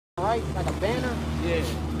right? Like a banner? Yeah.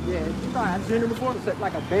 Yeah, you probably have seen it before. It's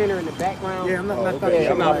like a banner in the background. Yeah, I'm not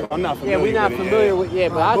I'm not familiar. Yeah, we're not familiar with. Yeah,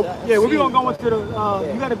 but yeah, we're gonna go into the.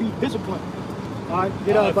 You gotta be disciplined. All right,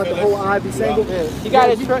 get out about the whole eye be single. Yeah. You got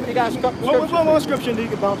it. You got scripture. One more scripture that you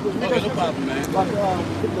can bounce with. Okay, no problem, man. About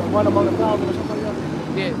one among 1,000 or something like that.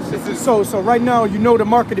 Yeah. So right now you know the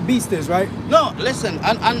mark of the beast is, right? No, listen,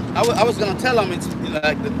 I was gonna tell him it's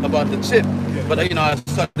like about the chip, but I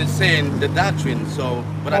started saying the doctrine, so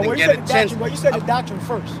but I didn't get a chance. Well, you said the doctrine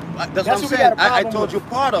first. That's what I'm saying. I told you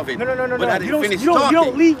part of it. No. But I didn't finish you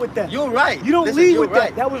don't lead with that. You're right. You don't lead with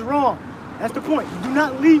that. That was wrong. That's the point. You do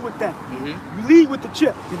not lead with that. You lead with the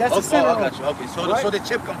chip. That's the center. I got you. Okay, so the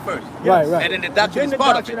chip comes first. Right. And then the doctrine is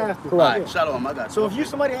part of it. Correct. All right, shalom, I got you. So if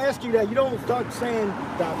somebody asks you that, you don't start saying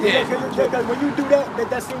doctrine. Yeah. Because when you do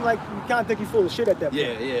that seems like you kind of think you're full of shit at that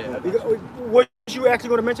point. Yeah. Was you actually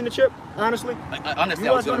going to mention the chip? Honestly? Honestly,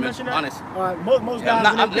 I was going to mention that. Honestly. All right, most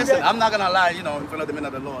guys. Listen, I'm not going to lie, in front of the men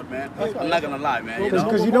of the Lord, man. I'm not going to lie, man.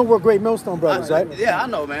 Because you know we're great Millstone brothers, right? Yeah, I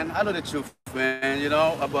know, man. I know the truth, man.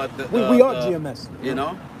 About the. We are GMS.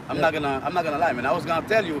 I'm not gonna lie, man. I was gonna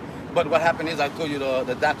tell you, but what happened is I told you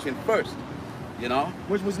the doctrine first.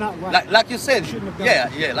 Which was not right. Like you said.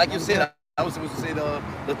 Yeah. Like you said, I was supposed to say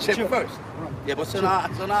the chip first. Right. Yeah, but so now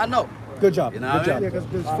I know. Good job. Good job. Yeah, because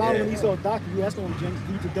following Esau's doctrine, you asked him, James,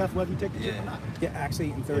 lead to death whether you take the chip or not. Yeah, Acts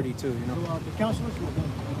 8:32. So, the counselors.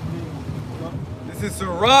 This is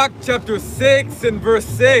Sirach chapter 6 and verse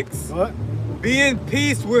 6. What? Be in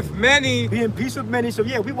peace with many. Be in peace with many. So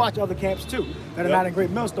yeah, we watch other camps too that are not in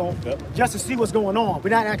Great Millstone just to see what's going on.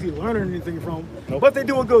 We're not actually learning anything from them. But if they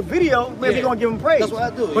do a good video, maybe we're gonna give them praise. That's what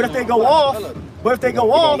I do. But if they go off, let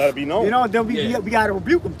it be known. then we gotta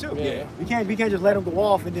rebuke them too. Yeah. We can't just let them go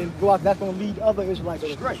off and then go out. That's gonna lead other Israelites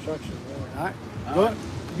astray. All right. But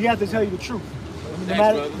we have to tell you the truth.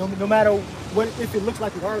 No matter what, if it looks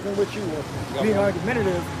like we're arguing with you or being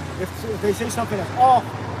argumentative, if they say something that's off,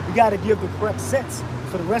 you got to give the correct sense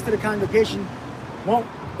so the rest of the congregation won't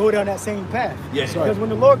go down that same path. Yeah. Because when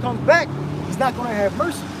the Lord comes back, He's not going to have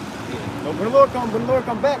mercy. When the Lord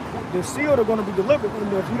comes back, the sealed are going to be delivered.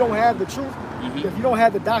 And if you don't have the truth, if you don't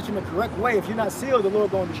have the doctrine the correct way, if you're not sealed, the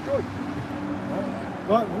Lord going to destroy you.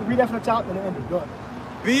 Well, read that from the top and the end. Go ahead.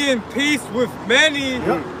 Be in peace with many.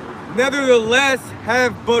 Nevertheless,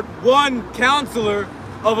 have but one counselor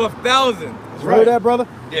of 1,000. Heard that, brother?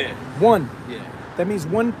 Yeah. One. Yeah. That means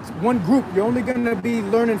one group. You're only going to be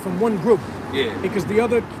learning from one group. Yeah. Because the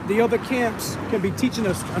other camps can be teaching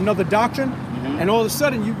us another doctrine, and all of a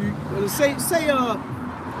sudden you say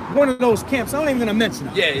one of those camps. I'm not even going to mention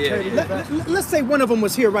them. Yeah. Let's say one of them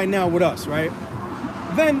was here right now with us, right?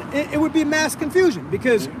 Then it would be mass confusion,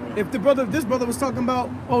 because if this brother was talking about,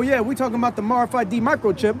 oh yeah, we're talking about the RFID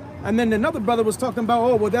microchip, and then another brother was talking about,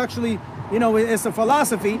 oh well, actually, it's a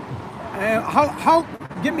philosophy. How?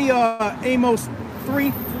 Give me Amos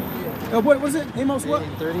 3. What was it? Amos what?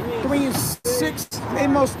 3 and 6.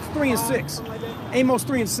 Amos 3 and 6. Amos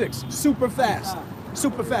 3 and 6. Super fast.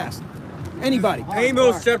 Anybody?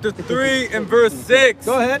 Amos chapter 3 and verse 6.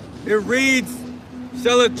 Go ahead. It reads,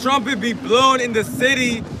 shall a trumpet be blown in the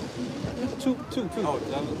city? Two. Oh,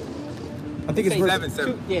 I think it's verse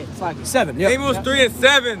 7. Yeah, it's like 7. Yep. Amos 3 and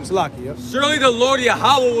 7. It's lucky. Yep. Surely the Lord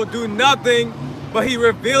Yahweh will do nothing, but He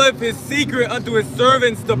revealeth His secret unto His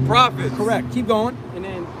servants, the prophets. Correct. Keep going. And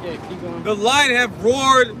then keep going. The lion hath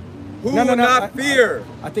roared. Who will not fear?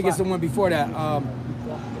 I think it's the one before that.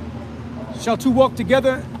 Shall two walk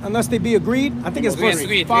together unless they be agreed? I think it's verse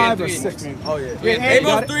 5 or 6. Oh yeah.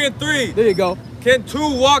 Amos 3 and 3. There you go. Can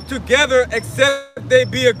two walk together except they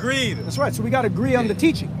be agreed? That's right. So we got to agree on the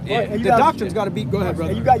teaching. Yeah. The doctrine's got to be. Go ahead, brother.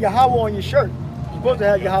 And you got Yahweh on your shirt. You're supposed to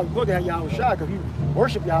have Yahweh Shah, because you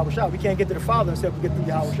worship Yahweh Shah. We can't get to the Father except we get through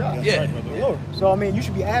Yahweh Shah. Yeah. So I mean, you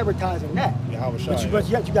should be advertising that. Yahweh Shah. But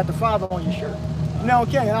yet you got the Father on your shirt. Now,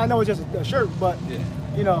 okay, I know it's just a shirt, but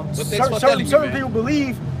certain people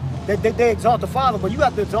believe that they exalt the Father, but you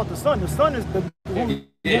have to exalt the Son. The Son is the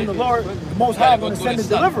whom the Lord, the Most High, going to send His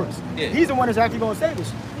deliverance. Yeah. He's the one that's actually going to save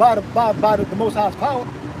us by the Most High's power.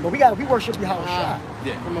 But we worship Yahweh Shah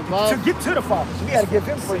from above to get to the Father. So we got to give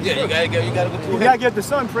Him praise. Yeah, first. you gotta go through. You got to give the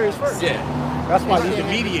Son praise first. Yeah. That's why He's the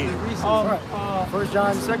mediator. right. 1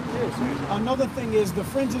 John 2. Another thing is the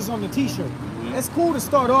fringes on the T-shirt. It's cool to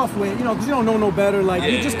start off with, because you don't know no better. Like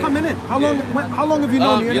you're just coming in. How long have you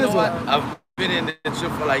known you're in Israel? I've been in the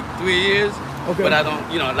trip for like 3 years. Okay. But I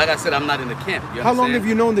don't, like I said, I'm not in the camp. How long have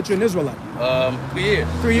you known that you're an Israelite? 3 years.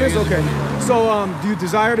 3 years. Okay. So do you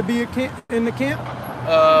desire to be in the camp?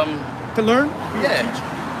 To learn? Yeah.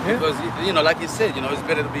 Because like you said, it's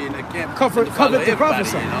better to be in the camp. Covet to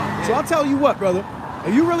prophesy. Yeah. So I'll tell you what, brother.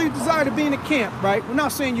 if you really desire to be in a camp, right? We're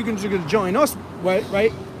not saying you're going to join us,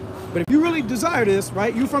 right? But if you really desire this,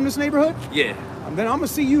 right? You from this neighborhood? Yeah. Then I'm gonna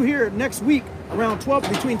see you here next week around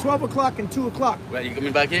between 12 o'clock and 2 o'clock. Right, you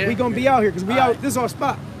coming back here? We gonna be out here because we out. This is our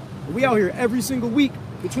spot. We out here every single week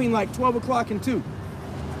between like 12 o'clock and 2.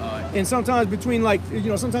 And sometimes between like,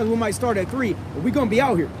 sometimes we might start at 3, but we gonna be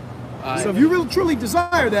out here. So if you really truly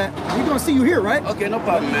desire that, we're gonna see you here, right? Okay, no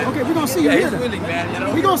problem, man. Okay, we're gonna see you here. Really,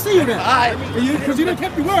 man, We're gonna see you then. All right. Because you done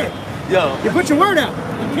kept your word. Yo. You put your word out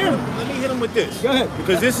on camera. Let me hit him with this. Go ahead.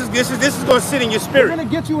 Because this is going to sit in your spirit. We're gonna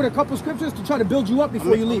get you with a couple scriptures to try to build you up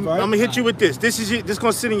before you leave. All right? I'm gonna hit you with this. This is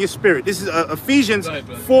going to sit in your spirit. This is Ephesians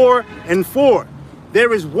 4:4.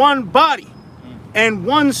 There is one body and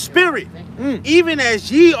one spirit, even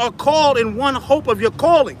as ye are called in one hope of your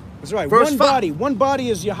calling. That's right. Verse one 5. body. One body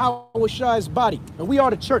is Yahweh Shai's body, and we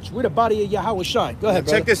are the church. We're the body of Yahweh Shai. Go ahead.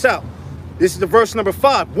 Check this out. This is the verse number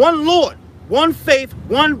 5. One Lord, one faith,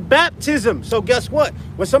 one baptism. So guess what?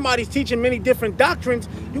 When somebody's teaching many different doctrines,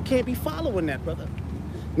 you can't be following that, brother.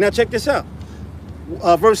 Now check this out.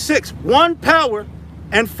 Verse 6. One power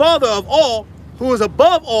and Father of all, who is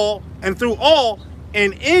above all and through all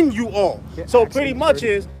and in you all. So pretty much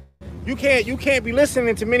is you can't be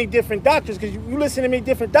listening to many different doctrines, because you listen to many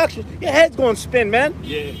different doctrines, your head's going to spin, man.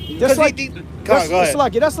 Yeah. That's like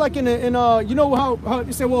that's like in you know how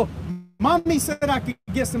you say, well, mommy said I could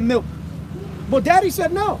get some milk. Well, daddy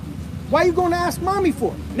said no. Why are you going to ask mommy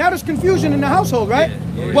for it? Now there's confusion in the household, right?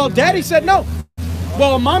 Well, daddy said no.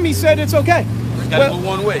 Well, mommy said it's okay. Gotta go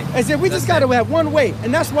one way. I said we just got to have one way,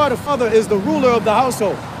 and that's why the father is the ruler of the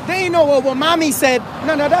household. They ain't know well, mommy said.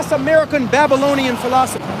 No, that's American Babylonian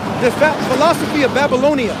philosophy. The philosophy of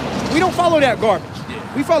Babylonia. We don't follow that garbage.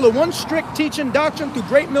 We follow one strict teaching doctrine through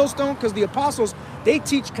Great Millstone, because the apostles, they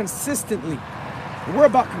teach consistently. We're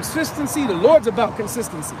about consistency. The Lord's about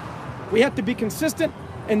consistency. We have to be consistent,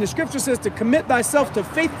 and the scripture says to commit thyself to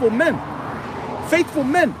faithful men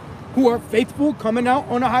who are faithful, coming out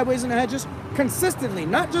on the highways and the hedges consistently,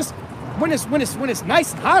 not just when it's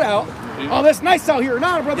nice and hot out. Oh, that's nice out here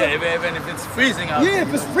now, brother. Yeah, even if it's freezing out. Yeah,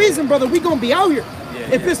 if it's freezing, brother, we gonna be out here.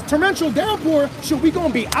 If it's torrential downpour, we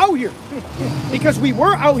gonna be out here. Because we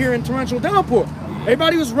were out here in torrential downpour.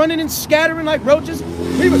 Everybody was running and scattering like roaches.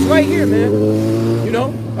 We was right here, man.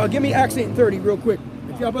 Give me Acts 8:30 real quick.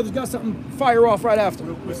 If y'all brothers got something, fire off right after.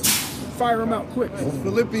 Fire them out quick.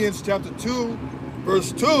 Philippians chapter 2,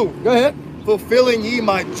 verse 2. Go ahead. Fulfilling ye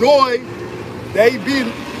my joy, they be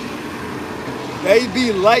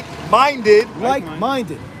like-minded.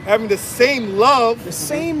 Like-minded. Having the same love. The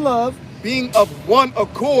same love. Being of one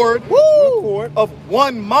accord. Woo! Of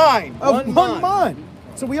one mind. Of one mind.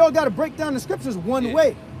 So we all got to break down the scriptures one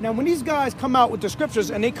way. Now, when these guys come out with the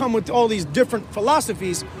scriptures and they come with all these different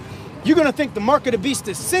philosophies, you're going to think the mark of the beast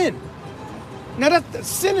is sin. Now,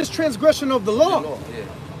 sin is transgression of the law.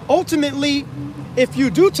 Ultimately, if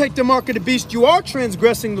you do take the mark of the beast, you are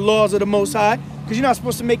transgressing the laws of the Most High, because you're not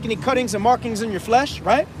supposed to make any cuttings and markings in your flesh,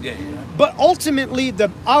 right? Yeah. But ultimately,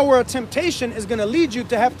 the hour of temptation is going to lead you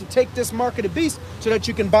to have to take this mark of the beast so that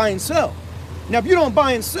you can buy and sell. Now, if you don't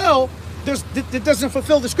buy and sell, it doesn't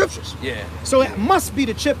fulfill the scriptures. Yeah. So it must be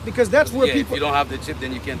the chip, because that's where people... If you don't have the chip,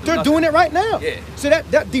 then you can't do They're nothing. doing it right now. Yeah. So that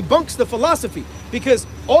debunks the philosophy, because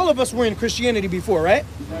all of us were in Christianity before, right?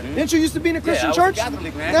 Didn't you used to be in a Christian church?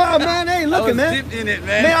 Catholic, man. Nah, man, hey, look at man. I was dipped in it,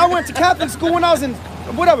 man. Man, I went to Catholic school when I was in,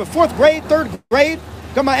 4th grade, 3rd grade.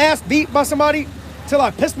 Got my ass beat by somebody till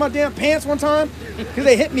I pissed my damn pants one time because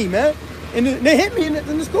they hit me, man. And they hit me in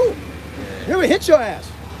the school. They would hit your ass.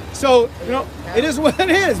 So, it is what it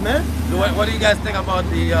is, man. So what do you guys think about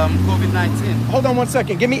the COVID-19? Hold on one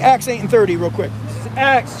second. Give me Acts 8:30 real quick. This is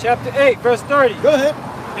Acts chapter 8, verse 30. Go ahead.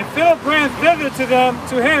 And Philip ran thither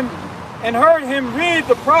to him, and heard him read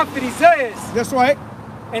the prophet Isaiah, That's right.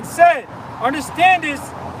 and said, Understandest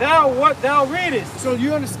thou what thou readest? So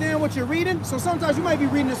you understand what you're reading? So sometimes you might be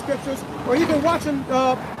reading the scriptures, or even watching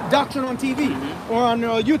doctrine on TV or on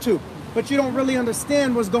YouTube, but you don't really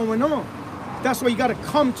understand what's going on. That's why you got to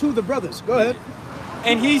come to the brothers. Go ahead.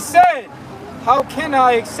 And he said, How can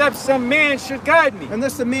I except some man should guide me?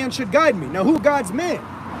 Unless the man should guide me. Now, who guides man?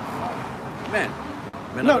 Man.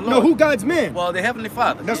 No, who guides man? Well, the Heavenly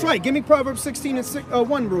Father. That's right. Give me Proverbs 16 and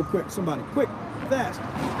 1 real quick, somebody. Quick, fast.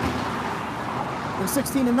 And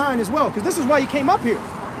 16 and 9 as well, because this is why you came up here.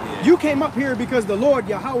 Yeah. You came up here because the Lord,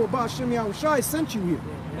 Yahweh Ba'Shem Yahushai, sent you here.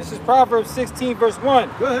 This is Proverbs 16, verse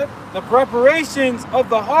 1. Go ahead. The preparations of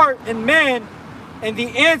the heart in man, and the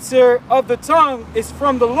answer of the tongue is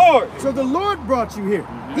from the Lord. So the Lord brought you here.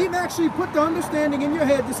 He actually put the understanding in your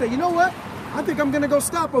head to say, you know what? I think I'm going to go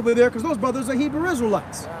stop over there because those brothers are Hebrew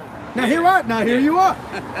Israelites. Now here you are.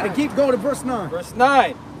 And keep going to verse 9. Verse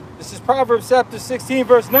 9. This is Proverbs chapter 16,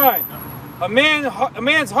 verse 9. A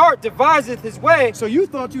man's heart deviseth his way. So you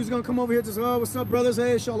thought you was gonna come over here to say, oh, what's up, brothers?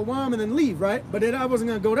 Hey, shalom, and then leave, right? But I wasn't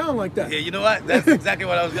gonna go down like that. Yeah, you know what? That's exactly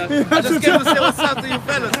what I was gonna. I just came to say what's up to you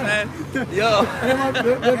fellas, man. Yo.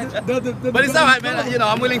 But it's all right, man. You know,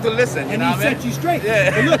 I'm willing to listen. You And know he what I mean? set you straight.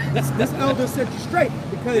 Yeah. But look, this elder set you straight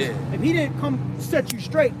because if he didn't come set you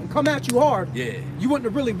straight and come at you hard, you wouldn't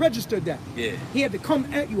have really registered that. Yeah. He had to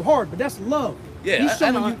come at you hard, but that's love. Yeah, He's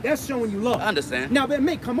showing you. That's showing you love. I understand. Now that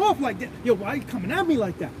may come off like that. Yo, why are you coming at me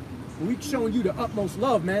like that? We showing you the utmost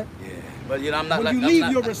love, man. Yeah. But you know, I'm not. When like, you leave,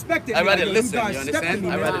 I'm you're not, respected. I rather like, listen. guys You understand? me,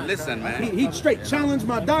 I man. rather listen, man. He straight challenged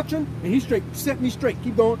my doctrine, and he straight set me straight.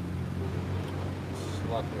 Keep going.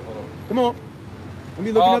 Come on. Let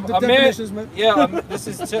me looking up the definitions, man. Yeah, this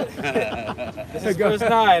is verse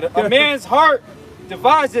 9. A man's heart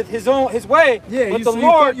deviseth his way, Yeah, but you, the so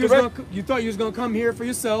Lord you thought you was gonna come here for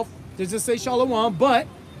yourself to just say shalom, but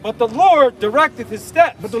the Lord directeth his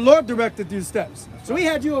steps. the Lord directed your steps. So he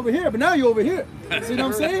had you over here, but now you're over here. See what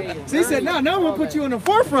I'm saying? So he said, now I'm gonna put you in the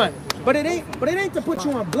forefront. But it ain't to put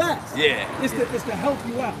you on blast. Yeah. It's to help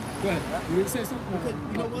you out. Go ahead. You didn't say something?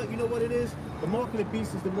 You know what? You know what it is? The mark of the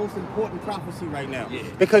beast is the most important prophecy right now. Yeah.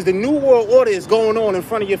 Because the new world order is going on in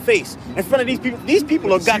front of your face. In front of these people. These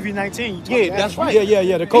people are got CV-19. Yeah, that's right.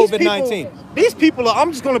 Yeah. The COVID-19. These people are,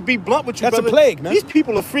 I'm just gonna be blunt with you, That's brother. a plague, man. These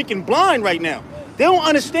people are freaking blind right now. They don't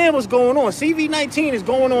understand what's going on. CV-19 is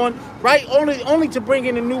going on right only to bring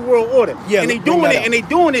in the new world order. Yeah, and they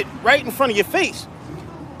doing it right in front of your face.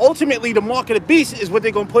 Ultimately, the mark of the beast is what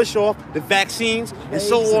they're going to push off, the vaccines, and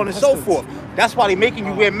so on and so forth. That's why they're making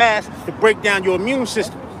you wear masks to break down your immune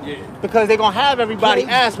system. Yeah. Because they're going to have everybody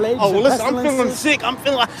ask, oh, well, listen, I'm feeling sick. I'm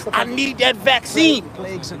feeling like I need that vaccine.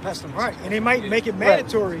 Plagues and pestilence. Right, and they might make it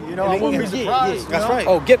mandatory, you know. I wouldn't be surprised. That's right.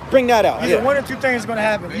 Oh, bring that out. Either one or two things are going to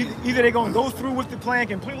happen. Either they're going to go through with the plan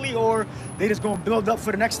completely, or they just going to build up for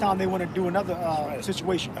the next time they want to do another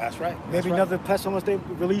situation. That's right. Maybe another pestilence they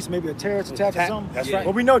release, maybe a terrorist attack or something. That's right.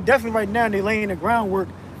 But we know definitely right now they're laying the groundwork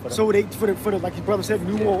so they for the like your brother said,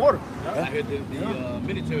 new world order. I heard the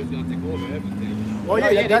military is going to take over everything. Well,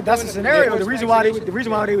 that's the scenario. The reason why they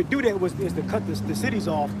would do that is to cut the cities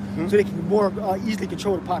off so they can more easily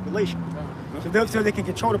control the population. So they can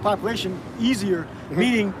control the population easier,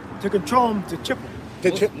 meaning to control them to chip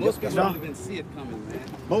them. Most people don't even see it coming, man.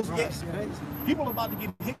 Most people are about to get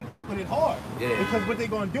hit with it hard. Yeah. Because what they're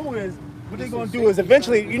going to do is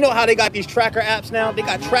eventually, you know how they got these tracker apps now? They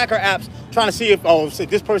got tracker apps trying to see if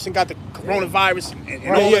this person got the coronavirus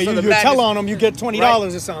and all this other you madness. tell on them, you get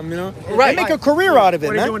 $20 or something, you know? Right. They make a career out of it,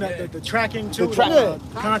 What man. are they doing the tracking too?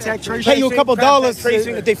 Contact tracing. Pay you a couple dollars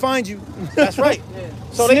if they find you. That's right.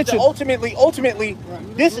 So they ultimately,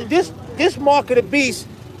 this mark of the beast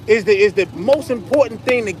is the most important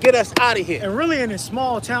thing to get us out of here. And really in a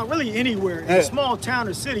small town, really anywhere, in a small town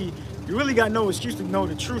or city, you really got no excuse to know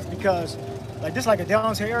the truth because like this like a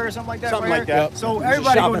downtown area or something like that. Something right like here. that. So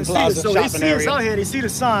everybody going to see it. So they see us out here, they see the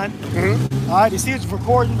sign. All right, they see us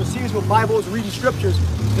recording, they see us with Bibles, reading scriptures.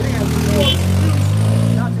 They have no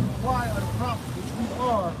excuse not to inquire of the prophet, which we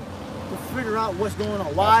are, to figure out what's going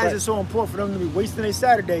on. Why is it so important for them to be wasting their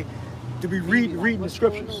Saturday to be reading the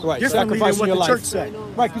scriptures? Right, differently than what the church say.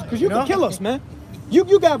 Right, because you can kill us, man. You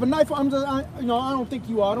can have a knife. I don't think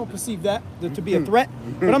you are. I don't perceive that to be a threat.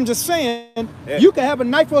 But I'm just saying, you can have a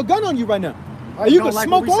knife or a gun on you right now. You can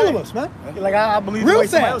smoke all of us, man. Like I believe real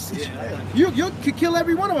fast. You could kill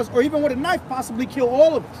every one of us, or even with a knife, possibly kill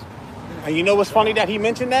all of us. And you know what's funny that he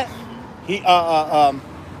mentioned that? He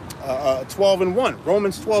 12:1,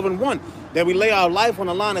 Romans 12:1, that we lay our life on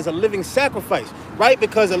the line as a living sacrifice, right?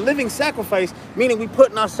 Because a living sacrifice, meaning we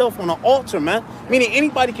putting ourselves on an altar, man. Meaning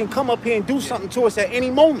anybody can come up here and do something to us at any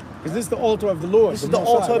moment. Because this is the altar of the Lord. This is the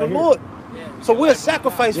altar of the Lord. So we're a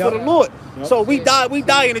sacrifice for the Lord. So we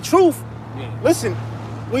die in the truth. Listen,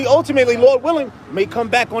 we ultimately, Lord willing, may come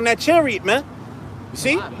back on that chariot, man. You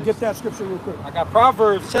see? Get that scripture real quick. I got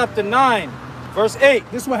Proverbs chapter 9, verse 8.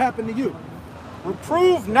 This is what happened to you.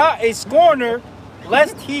 Reprove not a scorner,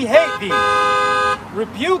 lest he hate thee.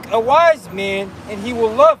 Rebuke a wise man, and he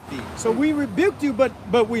will love thee. So we rebuked you, but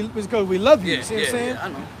because we love you. Yeah, See what I'm saying? I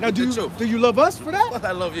know. Now, do you love us for that? Well,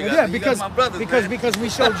 I love you guys. Yeah, You because guys my brothers, because man. because we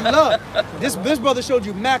showed you love. This brother showed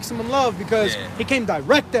you maximum love because he came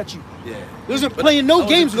direct at you. Yeah. He wasn't playing no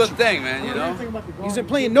games with Good you. thing, man. You know. He wasn't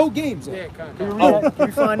playing no games. Can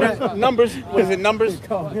we find that? Numbers, was it numbers?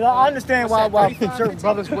 I understand why certain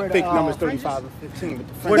brothers wear I think numbers 35 and 15 with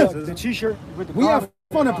the with fringes. the t-shirt with the We have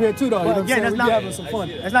fun up here too, though. You know But what I'm again, saying? that's We not having some fun.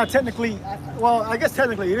 It's not technically. Well, I guess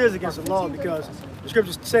technically it is against the law because the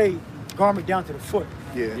scriptures say garment down to the foot.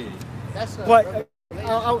 Yeah. But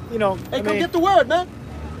you know, Hey, come get the word, man.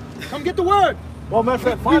 Come get the word. Well, matter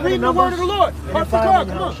of fact, We reading the word of the Lord. Park the car,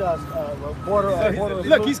 come on. Border.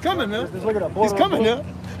 Look, he's coming, man. Just look at that. He's coming, man.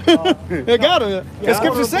 They got him. The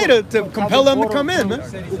scriptures say to compel them to come in, man.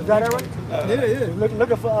 Is that right? Yeah.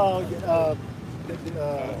 Looking for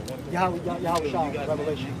Yahweh Shai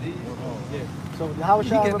Revelation. So Yahweh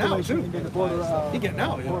Shai getting out, Revelation too. and then the border. He getting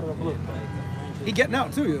out, yeah. Border of blue. He getting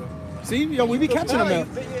out too, yo. See, yo, we be catching him out.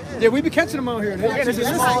 Yeah, we be catching him out here. Again, it's a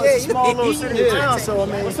small little city town, so I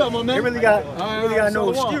mean, What's up, my man? they really got no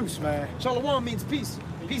excuse, man. Shalom means peace.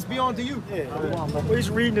 Peace be unto you. Yeah, we're just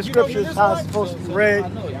reading the scriptures how it's supposed to be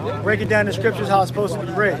read, breaking down the scriptures how it's supposed to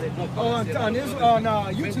be read. On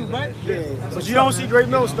YouTube, right? Yeah, but you don't see Great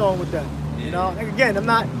Millstone with that. You know, and again,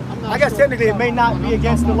 I guess technically it may not be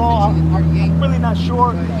against the law. I'm really not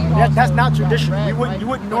sure. That's not tradition. You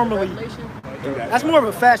wouldn't normally do that. That's more of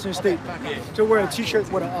a fashion statement to wear a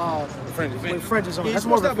t-shirt with fringes on. That's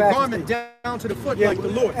more of a fashion statement. Down to the foot, like the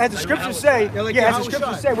Lord. As the scriptures say, as the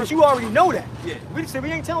scriptures say, but you already know that. Yeah.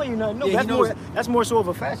 We ain't telling you nothing. No, that's more so of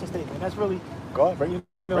a fashion statement. That's really. Go ahead,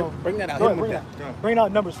 bring that out. Bring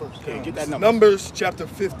out Numbers first. Okay, get that Numbers chapter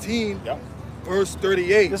 15, verse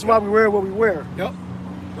 38. This is why we wear what we wear. Yep.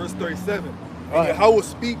 Verse 37. And Yahweh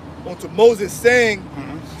speak unto Moses, saying,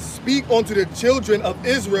 Speak unto the children of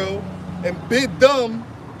Israel, and bid them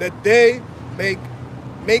that they make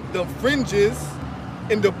the fringes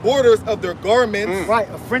in the borders of their garments. Right,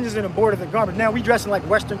 fringes in the border of the garment. Now we dressing like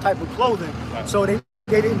Western type of clothing, so they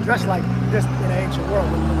didn't dress like this in the ancient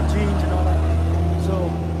world with jeans and all that.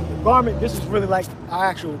 So the garment, this is really like our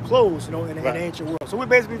actual clothes, you know, in the ancient world. So we're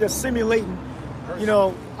basically just simulating, you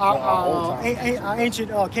know, our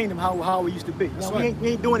ancient kingdom, how we used to be. Now, we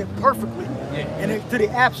ain't doing it perfectly and to the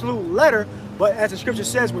absolute letter, but as the scripture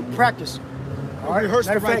says, we're practicing. All right. Rehearse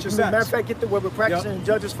the righteous acts. Matter of fact, get the word we're practicing in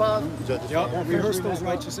Judges 5. Yep. Rehearse those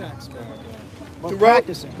righteous acts. We're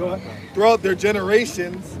practicing. Go ahead. Throughout their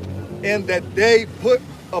generations, and that they put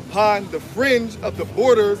upon the fringe of the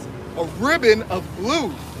borders a ribbon of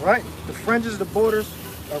blue. Right. The fringes, the borders,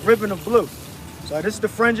 a ribbon of blue. So this is the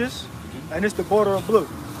fringes, and this is the border of blue.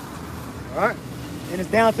 All right. And it's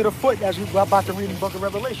down to the foot as we're about to read in the book of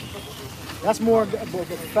Revelation. That's more of a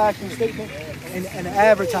fashion statement and an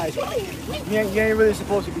advertisement. You ain't really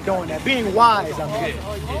supposed to be doing that. Being wise, I mean.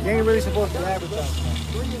 You ain't really supposed to be advertising.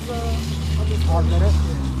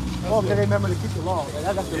 Oh, they remember to keep the law.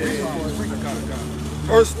 That's the reason for it.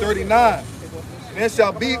 Verse 39. And it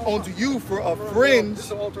shall be unto you for a fringe,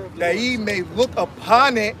 that ye may look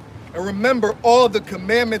upon it and remember all the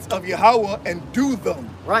commandments of Yahweh and do them.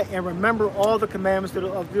 Right, and remember all the commandments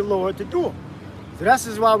of the Lord to do them. So that's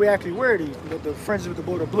just why we actually wear these. The fringes with the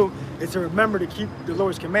border blue is to remember to keep the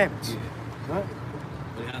Lord's commandments. Right?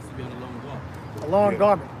 But it has to be on a long garment. A long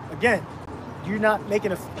garment. Again, you're not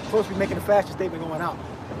supposed to be making a fashion statement going out.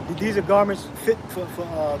 These are garments fit for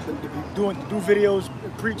to do videos,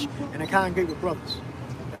 preach, and to congregate with brothers.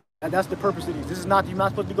 And that's the purpose of these. This is not, you're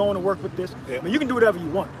not supposed to be going to work with this. I mean, you can do whatever you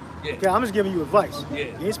want. Okay, I'm just giving you advice. You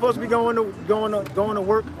ain't supposed to be going to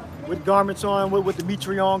work with garments on, with the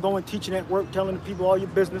mitre on, going teaching at work, telling the people all your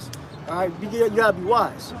business. All right, you gotta be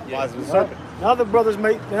wise. Wise as a serpent. The other brothers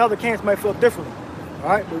the other camps might feel differently. All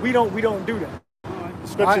right, but we don't do that.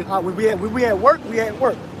 All right, when we at work, we at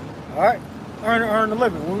work. All right, earn a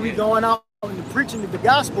living. When we going out and preaching the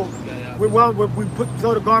gospel, we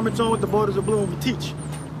throw the garments on with the borders of blue and we teach.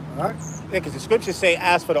 All right. Yeah, because the scriptures say,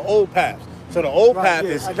 ask for the old paths. So the old path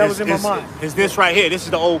is this right here. This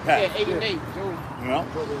is the old path. Yeah, 88. You know?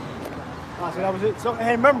 So that was it. So,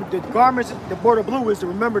 and remember, the garments, the border blue is to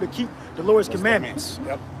remember to keep the Lord's commandments.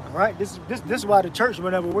 Yep. All right. This is why the church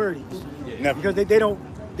will never wear these. Never. Because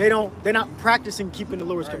they're not practicing keeping the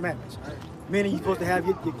Lord's commandments. Meaning you're supposed to have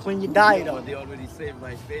you clean your diet up. They already saved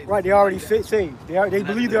by faith. Right, they already saved. They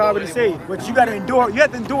believe they're already saved. But you got to endure. You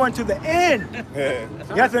have to endure until the end.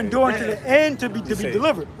 You have to endure until the end to be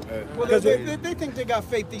delivered. Well, they think they got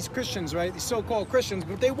faith. These Christians, right? These so-called Christians,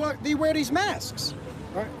 but they wear these masks.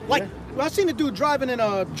 Right. Like I seen a dude driving in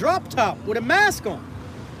a drop top with a mask on.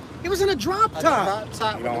 He was in a drop top.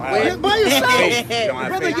 You're by yourself.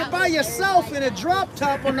 Brother, you're by yourself in a drop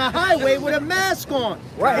top on the highway with a mask on.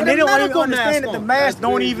 Right, and they don't even understand that the mask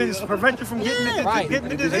don't even prevent you from getting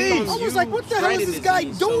the disease. I was like, what the hell is this guy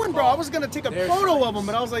doing, bro? I was going to take a photo of him,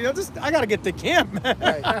 but I was like, I got to get to camp, man.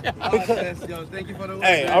 Thank you for the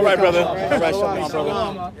Hey, all right, brother.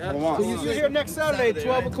 So you're here next Saturday at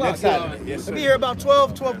 12 o'clock. Next Saturday, yes, sir. I'll be here about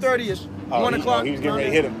 12:30ish. 1 o'clock. He was getting ready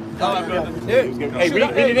to hit him. Hey,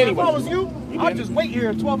 read it anyway. If I was you, I'd just wait here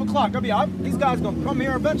at 12 o'clock. These guys gonna come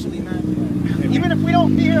here eventually, man. Even if we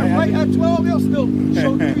don't be here right at 12, they'll still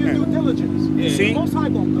show you your due diligence. See? Most High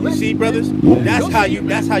gonna bless You see, you, brothers? man.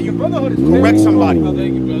 That's how you Brotherhood is correct somebody.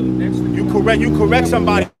 Thank you, brother. You correct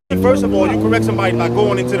somebody. First of all, you correct somebody by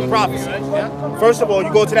going into the prophecy. First of all,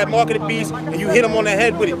 you go to that mark of the beast and you hit them on the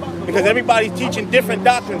head with it. Because everybody's teaching different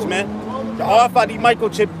doctrines, man. The RFID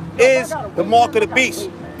microchip is the mark of the beast.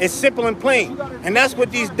 It's simple and plain. And that's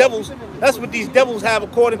what these devils have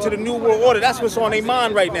according to the New World Order. That's what's on their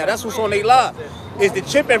mind right now. That's what's on their lives. Is to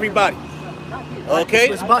chip everybody. Okay?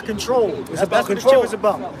 It's about control. It's about That's control. what the chip is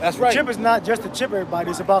about. That's right. The chip is not just to chip everybody.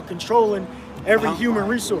 It's about controlling every human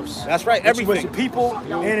resource. That's right, Which everything. was people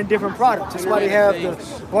and in different products. That's why they have the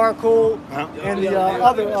barcode and the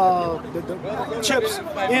other the chips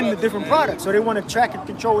in the different products. So they want to track and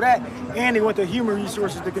control that, and they want the human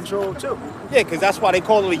resources to control too. Yeah, because that's why they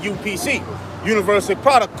call it a UPC, Universal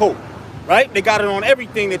Product Code, right? They got it on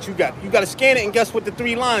everything that you got. You got to scan it, and guess what the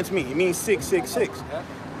 3 lines mean? It means 666.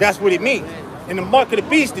 That's what it means. In the mark of the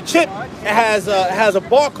beast, the chip, it has a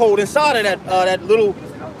barcode inside of that little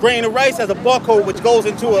grain of rice, has a barcode which goes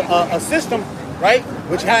into a system, right?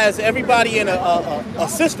 Which has everybody in a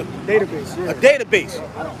system. Database, yeah. A database,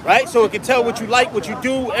 right? So it can tell what you like, what you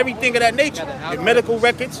do, everything of that nature. Your medical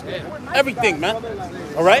records, everything, man.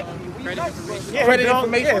 All right? Yeah, Credit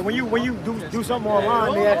information. Yeah, when you do something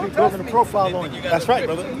online, they actually build a profile on you. That's right,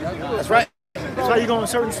 brother. That's right. That's why you go on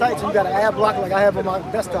certain sites and you got an ad blocker like I have on my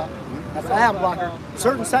desktop. That's an ad blocker.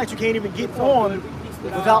 Certain sites you can't even get on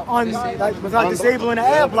without disabling the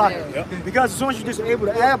ad blocker. Because as soon as you disable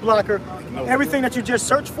the ad blocker, everything that you just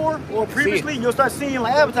searched for or previously, you'll start seeing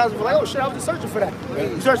like advertisements like, oh shit, I was just searching for that.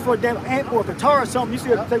 You search for a damn amp or a guitar or something, you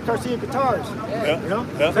start seeing guitars. You know?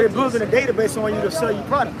 So they're building a database on you to sell you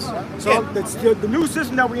products. So the new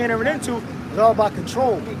system that we're entering into is all about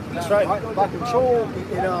control. That's right. About control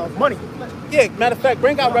and money. Yeah, matter of fact,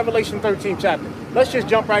 bring out Revelation 13 chapter. Let's just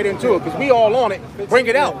jump right into it because we all on it. Bring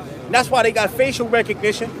it out. And that's why they got facial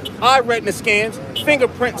recognition, eye retina scans,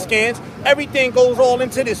 fingerprint scans. Everything goes all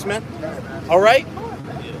into this, man. All right?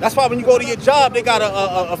 That's why when you go to your job, they got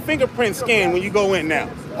a fingerprint scan when you go in now.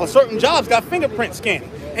 Certain jobs got fingerprint scanning.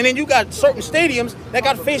 And then you got certain stadiums that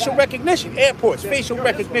got facial recognition. Airports, facial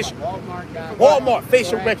recognition. Walmart,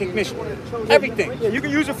 facial recognition. Everything. Yeah, you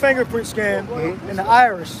can use a fingerprint scan and the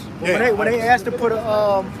iris. Yeah. When they ask to put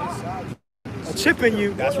a chip in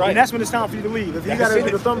you, that's right. And that's when it's time for you to leave. If you got to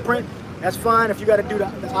do the thumbprint, that's fine. If you got to do the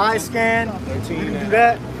eye scan, you can do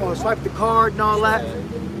that, or swipe the card and all that,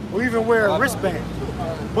 or even wear a wristband.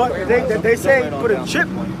 But they say put a chip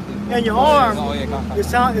in your arm, it's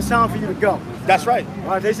time for you to go. That's right.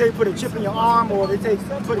 They say put a chip in your arm, or they say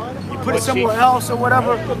put it somewhere else or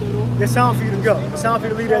whatever. It's time for you to go. It's time for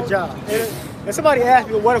you to leave that job. And somebody asked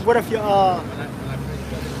me, what if you're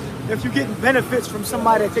getting benefits from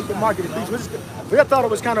somebody that take the market of beast? Which I thought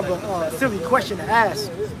it was kind of a silly question to ask.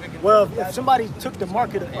 Well, if somebody took the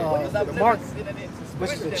market,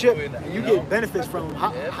 which is a chip, and you get benefits from them,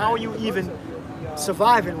 how are you even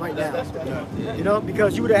surviving right now? You know,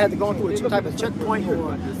 because you would have had to go through some type of checkpoint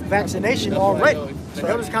or vaccination already. So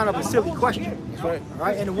that was kind of a silly question.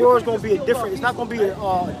 Right? And the world's going to be it's not going to be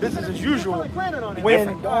a business as usual when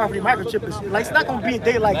the RFID microchip is, like, it's not going to be a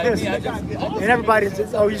day like this and everybody's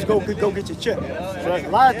just, oh, you just go get your chip. A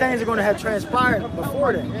lot of things are going to have transpired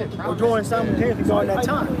before then or during simultaneously during that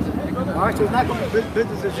time. All right, so it's not going to be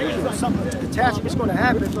business as usual. Something catastrophe is going to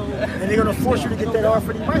happen and they're going to force you to get that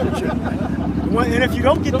RFID microchip. And if you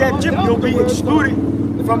don't get that chip, you'll be excluded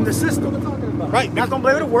from the system. Right, not gonna be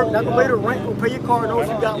able to work, not gonna be able to rent, or pay your car note if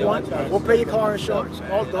you got one, or pay your car insurance.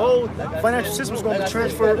 The whole financial system is gonna be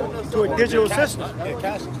transferred to a digital system.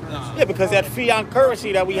 Yeah, because that fiat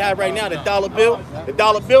currency that we have right now, the dollar bill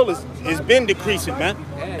has been decreasing, man.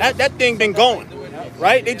 That thing been going,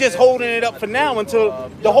 right? They just holding it up for now until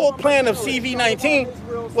the whole plan of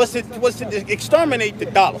CV19 was to exterminate the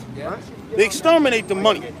dollar, to exterminate the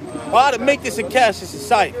money. Why? To make this a cashless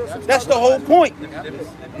society. That's the whole point.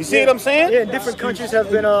 You see what I'm saying? Yeah, different countries have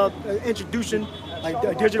been introducing like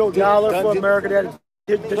a digital dollar for America, that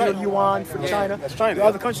digital yuan for China. That's China. The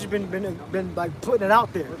other countries been like putting it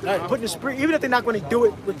out there, putting the spirit, even if they're not going to do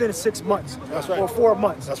it within 6 months or 4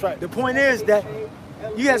 months. That's right. The point is that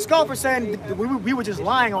you had scoffers saying we were just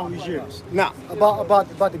lying all these years. Nah. About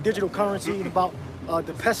the digital currency and about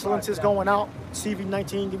the pestilences going out,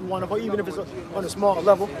 CV19, even if it's on a small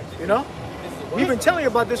level, you know. We've been telling you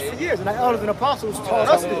about this for years, and our elders and apostles taught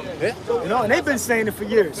us this. You know, and they've been saying it for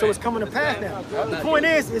years, so it's coming to pass now. The point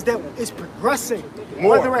is that it's progressing.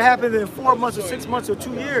 Whether it happens in 4 months or 6 months or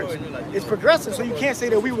 2 years, it's progressing. So you can't say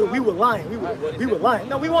that we were lying. We were lying.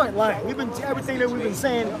 No, we weren't lying. Everything that we've been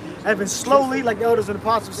saying has been slowly, like the elders and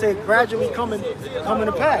apostles said, gradually coming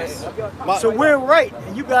to pass. So we're right,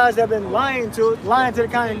 and you guys have been lying to the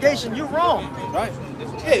congregation. You're wrong. Right.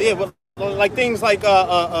 Yeah. Well, like things like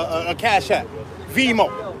a Cash App, Vimo,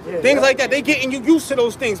 things like that. They getting you used to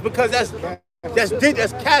those things because that's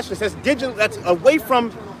cashless. That's digital. That's away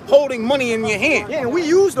from holding money in your hand. Yeah, and we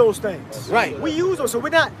use those things. Right. We use those, so we're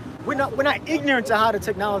not ignorant to how the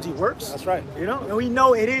technology works. That's right. You know, and we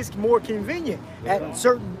know it is more convenient at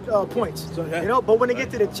certain points. You know, but when they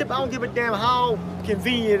get to the chip, I don't give a damn how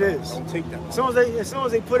convenient it is. Don't take that. As soon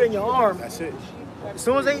as they put it in your arm, that's it. As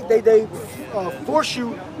soon as they force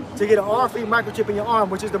you to get an RFID microchip in your arm,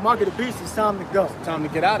 which is the mark of the beast, it's time to go. Time to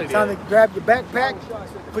get out of there. Time to grab your backpack,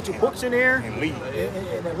 put your books in there, and leave.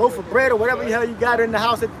 And a loaf of bread or whatever the hell you got in the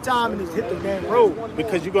house at the time, and just hit the damn road.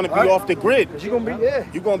 Because you're gonna be off the grid. You're gonna be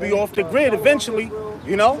You're gonna be off the grid eventually.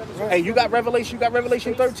 You know. Hey, you got Revelation. You got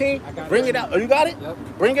Revelation 13. Bring it out. Oh, you got it.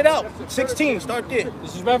 Bring it out. 16. Start there.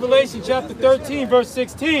 This is Revelation chapter 13, verse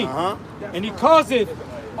 16. And he causeth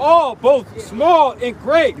all, both small and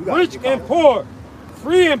great, rich and poor,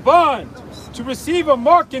 free and bond, to receive a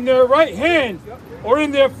mark in their right hand or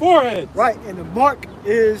in their forehead. Right, and the mark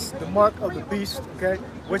is the mark of the beast, okay,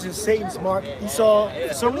 which is Satan's mark. Esau,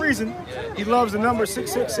 for some reason, he loves the number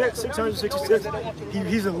 666, 666.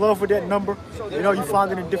 He's in love with that number. You know, you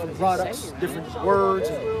find it in different products, different words,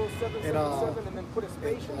 and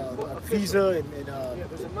Visa and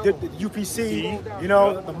the UPC, you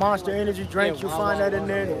know, the Monster Energy drink, you'll find that in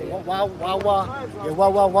there.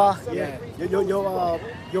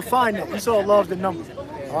 You'll find that. Esau loves the number.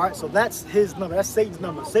 All right, so that's his number. That's Satan's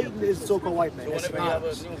number. Satan is the so-called white man. That's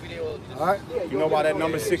synonymous. All right. You know why that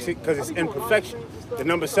number 6? Because it's imperfection. The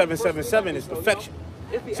number 777 is perfection.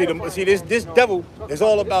 See, this devil is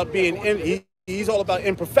all about being. He's all about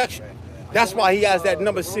imperfection. That's why he has that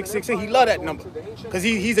number 666. He love that number because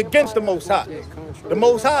he's against the Most High. The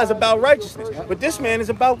Most High is about righteousness, but this man is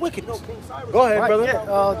about wickedness. Go ahead, brother. Yeah,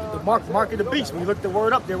 the mark of the beast. When you look the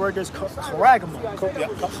word up, there word is charagma,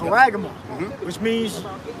 which means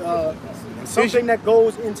something that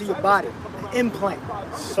goes into your body, an implant,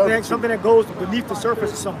 something that goes beneath the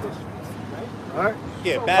surface of something. All right.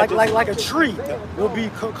 Yeah, like a tree will be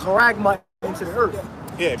charagma into the earth.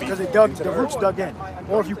 Yeah, because the roots dug in.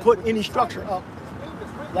 Or if you put any structure up,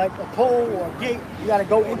 like a pole or a gate, you got to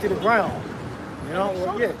go into the ground. You know,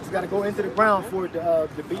 you got to go into the ground for it to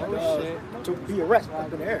be erect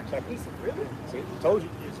up in the air. Told you.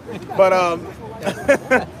 But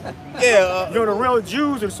you know, the real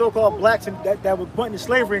Jews are so-called blacks that were put into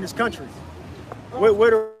slavery in this country.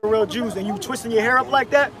 We're the real Jews, and you twisting your hair up like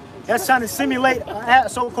that. That's trying to simulate a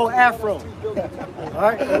so-called afro. All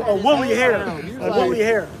right, a woolly hair,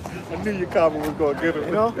 I knew your comment was going to get him.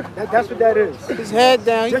 You know, that's what that is. His head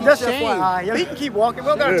down. Just FYI. He can keep walking. We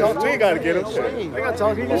don't gotta talk to him. We ain't gotta get him. We gotta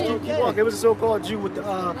talk. He just keep walking. It was a so-called Jew with the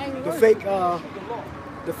fake top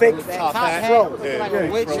hat, like a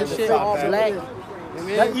witch and shit, all black.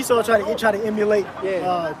 Esau tried to emulate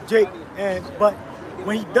Jake, but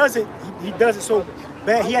when he does it so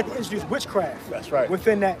bad. He had to introduce witchcraft. That's right.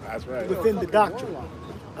 Within the doctrine.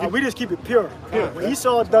 We just keep it pure. When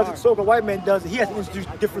Esau does it, so-called white man does it, he has to introduce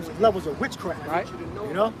different levels of witchcraft. Right.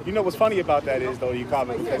 You know? You know what's funny about that is, though, you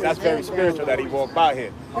comment, because that's very spiritual that he walked by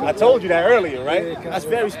here. I told you that earlier, right? That's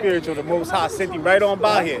very spiritual. The Most High sent him right on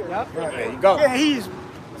by here. There you go. Yeah,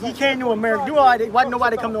 he came to America. You know why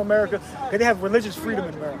they come to America? Because they have religious freedom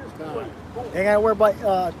in America. They ain't got to worry about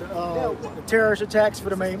the terrorist attacks for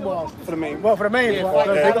the main. For the main part.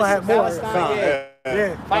 They're gonna have more.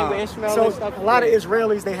 So a lot of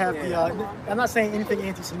Israelis, they have the. I'm not saying anything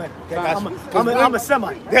anti-Semitic. Okay? I'm a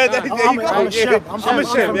Semite. I'm a Shem. I'm a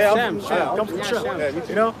Shem.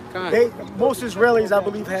 You know, most Israelis, I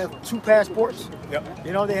believe, have 2 passports. Yep.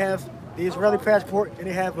 You know, they have the Israeli passport and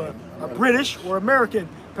they have a British or American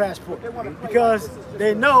passport, because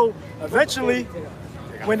they know eventually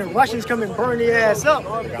when the Russians come and burn their ass up,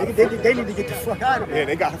 they need to get the fuck out of there. Yeah,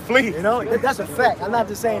 they gotta flee. You know, that's a fact. I'm not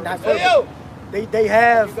just saying that. They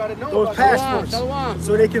have those passports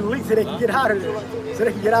so they can leave, so they can get out of there, so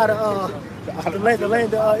they can get out of the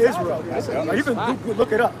land of Israel. You can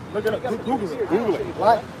look it up. Google it.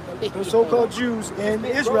 Right? The so-called Jews in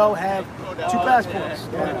Israel have 2 passports.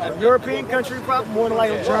 A European country, probably more than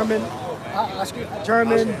likely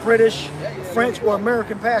German, British, French, or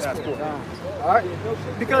American passport. All right,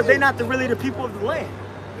 because they're not really the people of the land.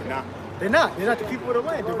 They're not. They're not the people of the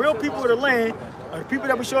land. The real people of the land are the people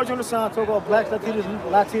that we showed you on the sign, talk about blacks,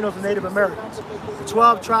 Latinos, and Native Americans. The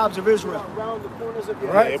 12 tribes of Israel.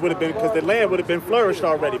 Right? Yeah, it would have been, because the land would have been flourished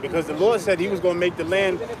already, because the Lord said he was going to make the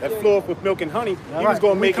land that floweth with milk and honey. He was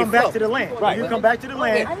going to make it come back to the land. Right. You come back to the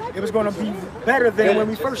land, it was going to be better than when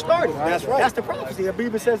we first started. That's right. That's the prophecy. The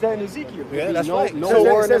Bible says that in Ezekiel. Yeah, that's right.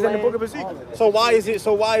 It says that in the book of Ezekiel. So why is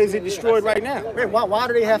it destroyed right now? Why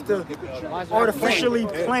do they have to artificially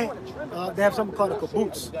plant? They have something called a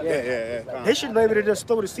kibbutz. Yeah. They should be able to just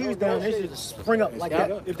throw the seeds down. They should just spring up like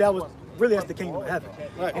that. If that was really, that's the kingdom of heaven.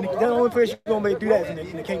 Right. And the only place you're gonna do that is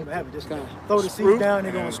in the kingdom of heaven. Just throw the seeds down,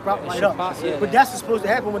 they're gonna sprout right up. But that's supposed to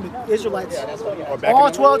happen when the Israelites,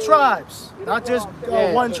 all 12 tribes, not just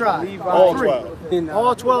one tribe, all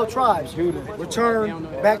 12 tribes return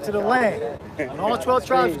back to the land. When all 12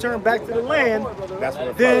 tribes return back to the land,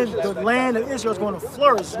 then the land of Israel is going to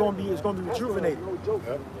flourish. It's going to be rejuvenated.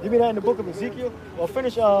 Give me that in the book of Ezekiel. Well,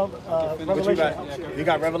 finish Revelation. You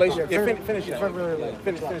got Revelation? Yeah, finish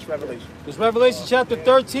Revelation. It's Revelation chapter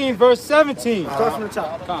 13, verse 17. Start from the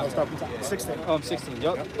top. Start from the top. 16. 16.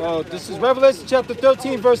 Yep. This is Revelation chapter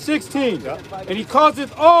 13, verse 16. And he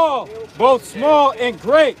causeth all, both small and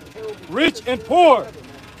great, rich and poor,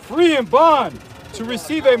 free and bond, to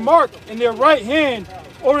receive a mark in their right hand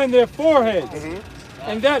or in their foreheads,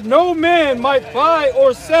 and that no man might buy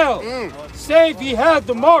or sell, save he have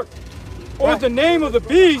the mark, or the name of the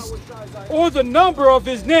beast, or the number of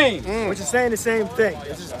his name. Which is saying the same thing.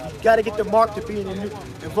 It's just, you got to get the mark to be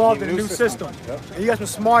involved in a new system. And you got some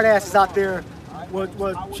smart asses out there will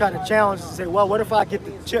try to challenge and say, well, what if I get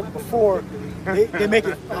the chip before they make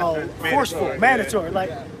it forceful, mandatory?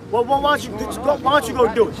 Like, well, why don't you go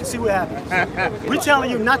do it and see what happens? We're telling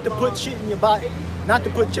you not to put shit in your body, not to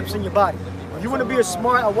put chips in your body. If you want to be a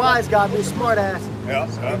wise guy, be a smart ass,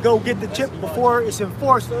 and go get the chip before it's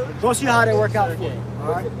enforced, go see how they work out for you.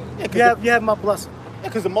 All right? You have my blessing. Yeah,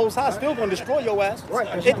 because the Most High still going to destroy your ass. Right,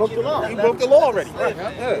 because he broke the law. He broke the law already. Right.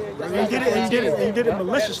 And he did it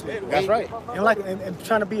maliciously. That's right. And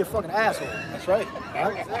trying to be a fucking asshole. That's right.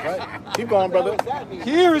 That's right. Keep going, brother.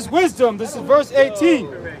 Here is wisdom. This is verse 18.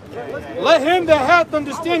 Let him that hath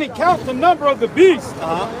understanding count the number of the beast,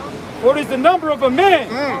 for it is the number of a man,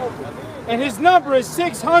 and his number is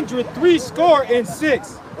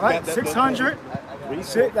 666. Right, 600.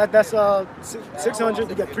 That's 600.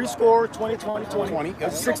 You got 3 score, 20, 20, 20.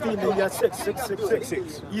 That's 60, and then you got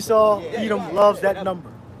 666. Esau, Edom loves that number.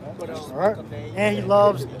 All right, and he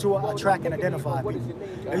loves to attract and identify people.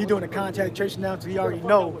 And you're doing a contact tracing now, so he already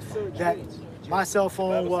know that my cell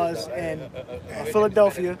phone was in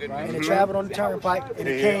Philadelphia, and it traveled on the turnpike, and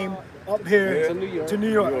it came up here to New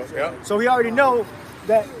York. So we already know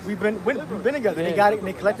that we've been together. They got it, and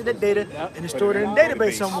they collected that data, and they stored it in a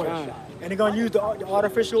database somewhere. And they're going to use the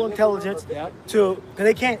artificial intelligence because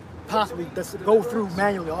they can't possibly go through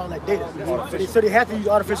manually all that data. So they have to use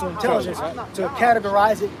artificial intelligence to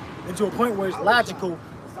categorize it into a point where it's logical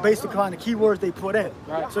based upon the keywords they put in,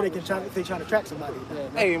 so they can if they try to track somebody.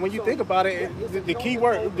 Hey, and when you think about it,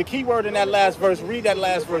 the keyword in that last verse, read that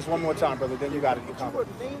last verse one more time, brother, then you got it.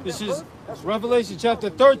 This is Revelation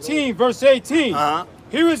chapter 13, verse 18.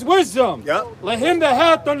 Here is wisdom. Let him that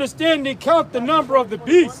hath understanding count the number of the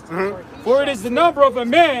beast, for it is the number of a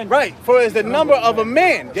man. Right, for it is the number of a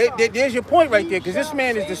man. There's your point right there, because this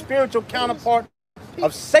man is the spiritual counterpart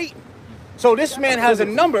of Satan. So this man has a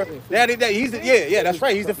number that he's that's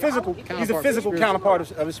right. He's the physical counterpart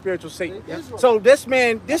of the spiritual Satan. So this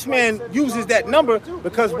man uses that number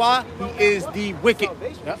because why? He is the wicked.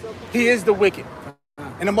 He is the wicked,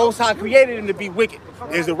 and the Most High created him to be wicked.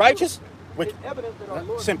 There's the righteous, wicked.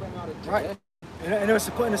 Simple. Right. And it's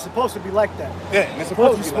supposed to be like that. Yeah, and it's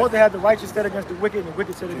supposed to have the righteous set against the wicked and the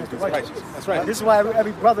wicked set against the righteous. That's right. This is why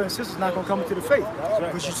every brother and sister is not going to come into the faith.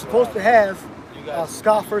 Because you're supposed to have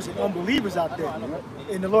scoffers and unbelievers out there.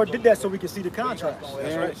 And the Lord did that so we can see the contrast.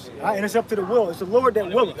 That's right. All right. And it's up to the will. It's the Lord that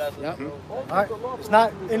willeth. All right. It's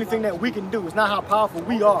not anything that we can do. It's not how powerful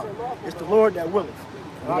we are. It's the Lord that willeth.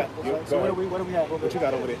 All right. So what do we have? What you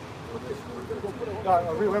got over there?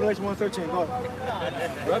 Read Revelation 1:13. Go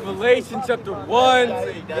ahead. Revelation chapter 1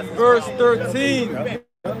 and verse 13.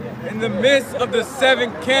 In the midst of the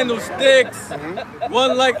 7 candlesticks,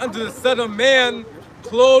 one like unto the Son of Man,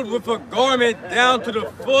 clothed with a garment down to the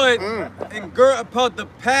foot, and girt about the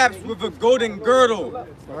paps with a golden girdle.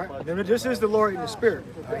 All right. This is the Lord in the spirit.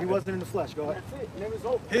 He wasn't in the flesh. Go ahead.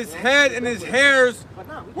 His head and his hairs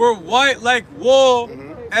were white like wool,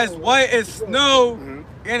 as white as snow,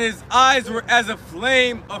 and his eyes were as a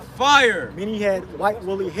flame of fire. Meaning he had white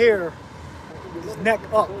woolly hair, his neck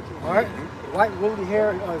up. All right. White woolly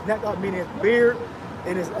hair, his neck up, meaning his beard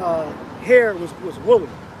and his hair was woolly.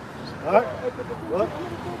 All right. What?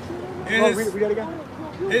 And Read that again.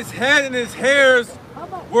 his head and his hairs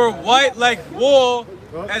were white like wool,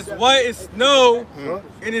 as white as snow,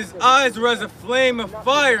 and his eyes were as a flame of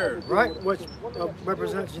fire. Right, which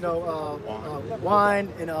represents, you know,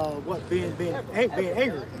 wine and what being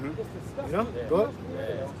angry. You know, go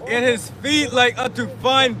ahead. And his feet like unto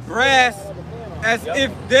fine brass, as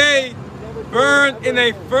if they burned in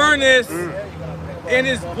a furnace, and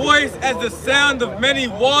his voice as the sound of many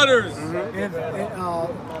waters.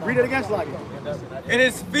 And read it again, Sluggy. And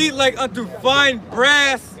his feet like unto fine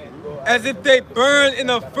brass, as if they burned in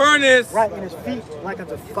a furnace. Right, and his feet like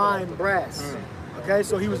unto fine brass. Okay,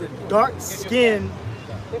 so he was a dark-skinned,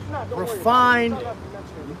 refined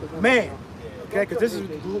man. Okay, because this is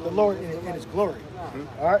the Lord in His glory.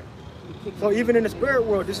 All right. So even in the spirit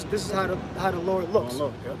world, this is how the Lord looks.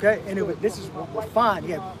 Okay, and this is refined.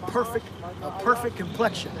 He had a perfect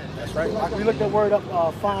complexion. That's right. Like we looked at the word up,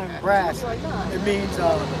 fine brass. It means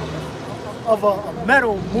of a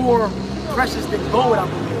metal more precious than gold, I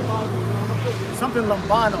believe. Something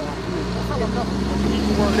lambano. I don't know what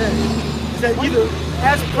the word is. Is that either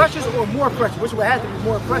as precious or more precious? Which would have to be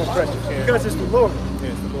more precious, because it's the Lord. Yeah,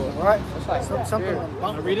 it's the Lord. All right. Something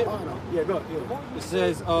lambano. Read it. Yeah, go ahead. It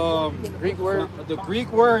says Greek word. The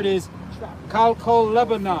Greek word is kalko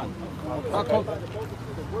Lebanon.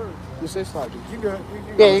 You say sorry. You good?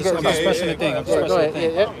 Yeah, you good. I'm expressing the thing. I'm Go expressing the ahead.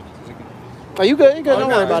 thing. Yeah. Oh, you good? You good? Don't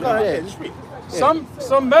worry about it. Just read.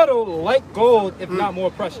 Some metal like gold, if not more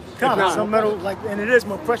precious. Some metal, like, and it is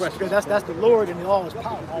more precious because that's the Lord and all His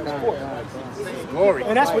power, all His force. Glory.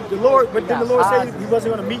 And that's what the Lord. But then the Lord said He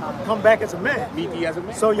wasn't going to come back as a man. Meet thee as a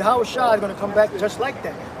man. So Yahweh Shah is going to come back just like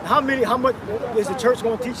that. How much is the church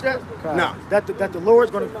going to teach that? No. That the Lord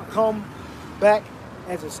is going to come back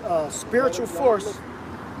as a spiritual force,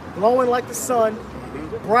 glowing like the sun,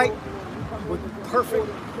 bright, with perfect,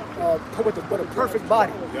 with a perfect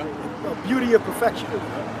body, a beauty of perfection,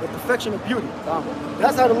 the perfection of beauty.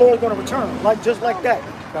 That's how the Lord is going to return, just like that.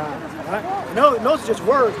 Right? No, those are just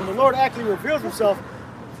words. When the Lord actually reveals Himself,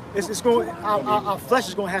 our flesh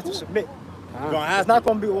is going to have to submit. It's not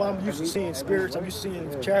going to be, I'm used to seeing spirits, I'm used to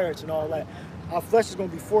seeing chariots and all that. Our flesh is going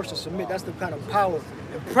to be forced to submit. That's the kind of power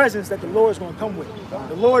and presence that the Lord is going to come with.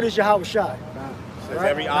 The Lord is Yahweh Shai. Right?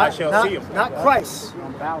 Every eye shall see Him. Not Christ.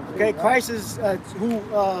 Okay, Christ is who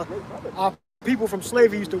our people from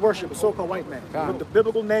slavery used to worship, a so-called white man. But the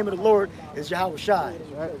biblical name of the Lord is Yahweh Shai.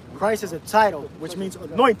 Christ is a title, which means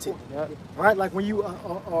anointed. Right? Like when you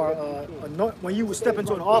when you step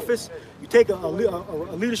into an office, you take a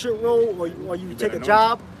leadership role, or you take a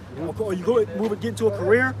job, or you get into a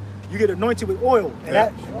career, you get anointed with oil, and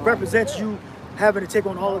that represents you having to take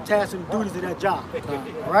on all the tasks and duties of that job.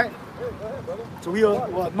 All right? So we are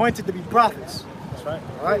anointed to be prophets. That's right.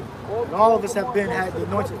 All right? And all of us had the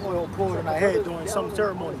anointed oil poured on our head during some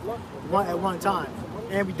ceremony at one time.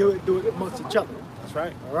 And we do it amongst each other. That's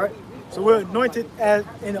right. All right? So we're anointed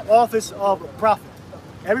in the office of a prophet.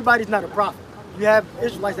 Everybody's not a prophet. You have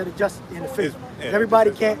Israelites that are just in the faith.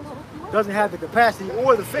 Everybody doesn't have the capacity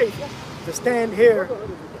or the faith to stand here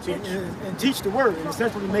and teach the word, and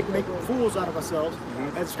essentially make fools out of ourselves.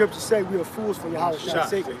 As the scriptures say, we are fools for Yahweh's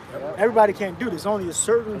sake. Everybody can't do this. Only a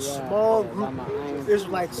certain small group of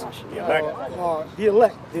Israelites, or the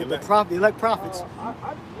elect, the elect prophets,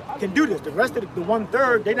 can do this. The rest of the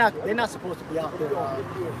 1/3, they're not supposed to be out there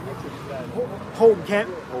holding camp.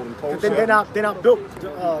 They're not built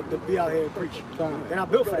to be out here and preach. They're not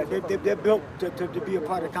built for that. They're built to be a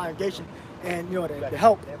part of the congregation and to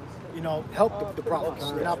help. Help the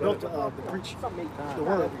prophets. They're not built to preach the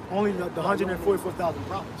word. Only the 144,000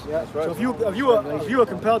 prophets. So if you are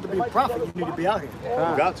compelled to be a prophet, you need to be out here.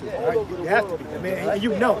 You got to. Right? You have to be. I mean,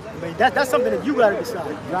 and that's something that you got to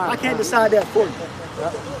decide. I can't decide that for you.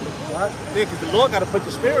 Right? Yeah, because the Lord got to put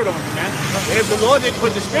the Spirit on you, man. And if the Lord didn't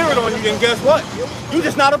put the Spirit on you, then guess what? You're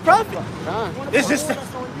just not a prophet. It's just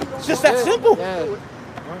that simple.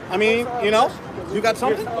 I mean, you got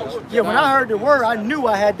something? Yeah, when I heard the word, I knew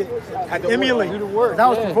I had to emulate the word. I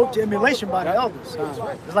was provoked to emulation by the elders.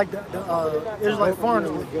 It's like the Israelite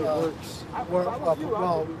foreigners were not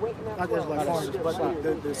the Israelite foreigners,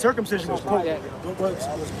 but the circumcision was provoked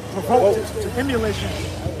to emulation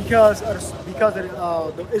because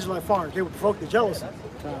of the Israelite foreigners. They were provoked to jealousy.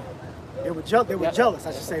 They were jealous,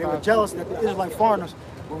 I should say. They were jealous that the Israelite foreigners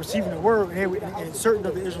were receiving the word, and certain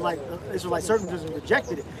of the Israelite circumcision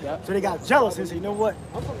rejected it. So they got jealous and said, you know what?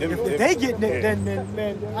 If they get it,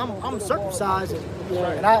 then I'm circumcised,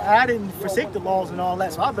 and I didn't forsake the laws and all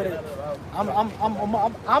that. So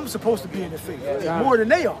I'm supposed to be in the faith more than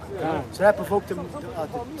they are. So that provoked them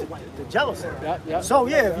to jealousy. So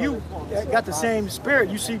yeah, if you got the same spirit,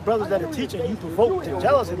 you see brothers that are teaching, you provoke to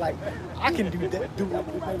jealousy. Like I can do that, do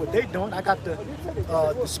what they're doing. I got the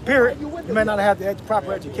spirit. You may not have the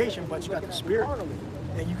proper education, but you got the spirit,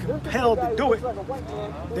 and you compelled to do it.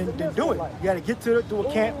 Then do it. You got to get to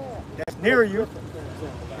a camp that's near you.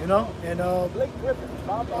 You know, and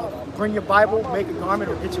bring your Bible, make a garment,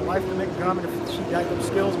 or get your wife to make a garment if she got them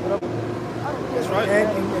skills or whatever. That's right.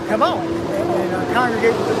 And come out and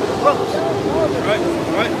congregate with the brothers.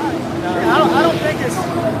 Right. I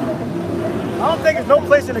don't think it's no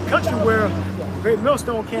place in the country where Great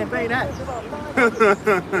Millstone campaign at. I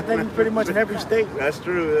think it's pretty much in every state. That's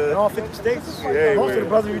true. In all 50 states. Yeah, Most of the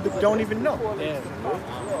brothers you don't even know. You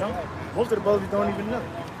know? Most of the brothers you don't even know.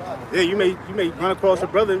 Yeah, you may run across a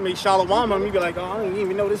brother, you may shalom him, you be like, oh, I didn't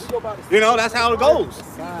even know this. You know, that's how it goes.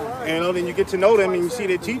 You know, then you get to know them and you see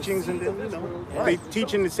their teachings, and then, you know, they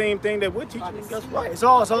teaching the same thing that we're teaching. Guess what? It's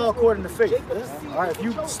all according to faith. All right, if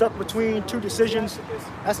you stuck between two decisions,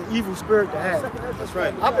 that's an evil spirit to have. That's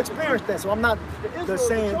right. I've experienced that, so I'm not just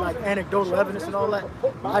saying like anecdotal evidence and all that.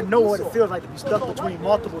 I know what it feels like to be stuck between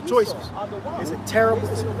multiple choices. It's a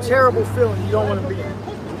terrible feeling you don't want to be in.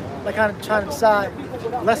 Like kind of trying to decide,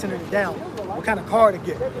 lessening it down, what kind of car to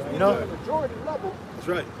get, you know? That's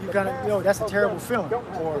right. You kind of, you know, that's a terrible feeling.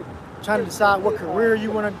 Or trying to decide what career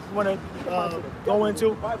you want to go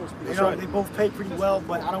into. You know, they both pay pretty well,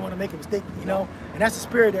 but I don't want to make a mistake, you know? And that's the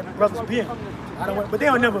spirit that brothers be in. But they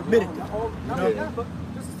don't never admit it, you know?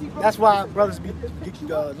 That's why brothers be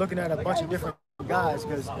looking at a bunch of different guys,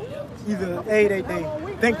 because either A, they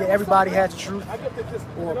think that everybody has the truth,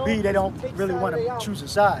 or B, they don't really want to choose a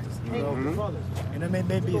side, you know? And it may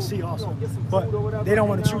be a C also, but they don't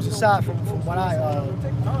want to choose a side from what I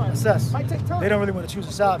assess. They don't really want to choose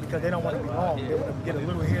a side because they don't want to be wrong. They want to get a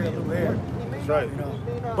little here, a little there. That's right. You know?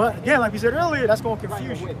 But again, like we said earlier, that's going to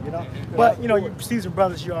confuse you, you know? But, you know, you seasoned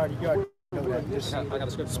brothers, you already know that. Just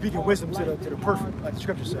speaking wisdom to the perfect, like the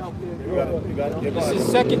scripture says. You got it. This is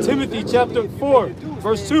 2 Timothy chapter 4,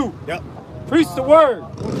 verse 2. Yep. Preach the word.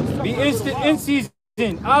 Be instant in season,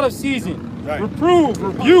 out of season. Right. Reprove,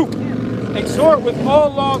 rebuke, exhort with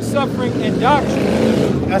all long suffering and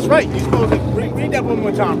doctrine. That's right. You're supposed to read that one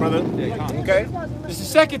more time, brother. Okay. This is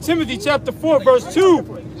 2 Timothy chapter 4, verse 2.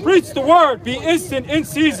 Preach the word. Be instant in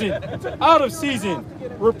season, out of season.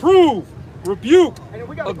 Reprove, rebuke,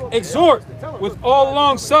 exhort with all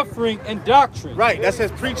long suffering and doctrine. Right, that says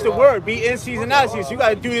preach the word, be in season, out of season. So you got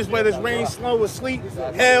to do this whether it's rain, snow, or sleet,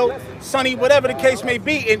 hail, sunny, whatever the case may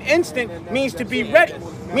be. An instant means to be ready,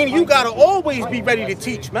 meaning you got to always be ready to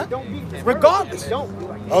teach, man, regardless.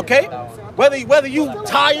 Okay, whether you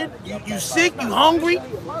tired, you sick, you hungry,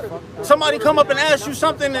 somebody come up and ask you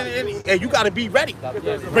something, and you got to be ready.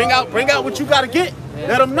 Bring out what you got to get.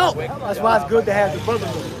 Let them know. That's why it's good to have the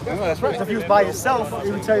brotherhood. That's right. If you was by yourself,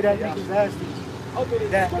 he would tell you that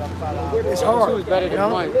it's hard. You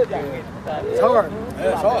know? It's hard.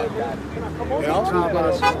 Yeah, it's hard.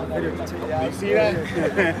 You see that?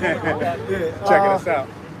 Checking us out.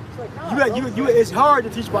 It's hard to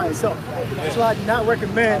teach by yourself. That's why I do not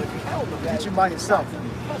recommend teaching by yourself.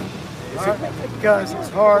 Right? Because it's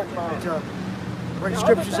hard to bring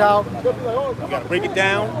scriptures out. You gotta break it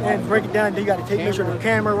down. And break it down. Then you gotta make sure the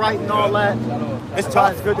camera right and all that. It's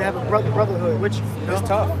tough. It's good to have a brotherhood, which it's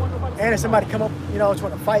tough. And if somebody come up, you know,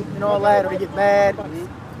 trying to fight and all that, or they get mad, you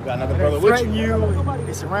got another brother with threaten you, and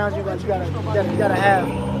they surround you. Like you gotta have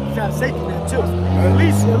safety net too. At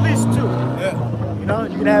least two. Yeah. You know,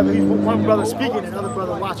 you can have one brother speaking and another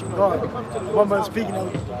brother watching guard. One brother speaking,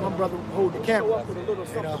 one brother hold the camera.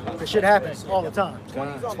 You know, the shit happens all the time.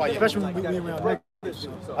 Especially when we be around niggas.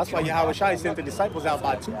 That's why Yahweh Shai sent the disciples out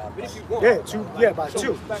by two. Yeah, by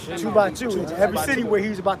two. Two by two. Into every city where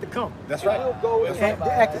he's about to come. That's right. And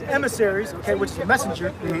they act as emissaries, okay, which is a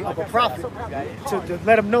messenger of a prophet, to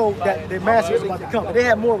let them know that their master is about to come. But they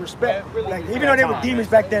had more respect, like even though they were demons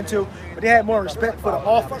back then too, but they had more respect for the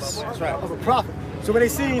office of a prophet. So when they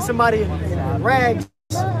see somebody in rags,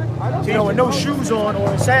 you know, with no shoes on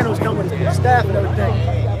or in sandals coming with the staff and everything,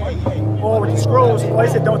 or with the scrolls, well, they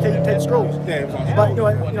said don't take the scrolls. But you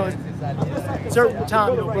know, certain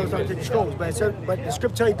time, you know, brothers don't take the scrolls, but the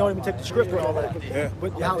script tell you don't even take the script and all that.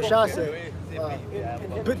 But Yahweh Shah said,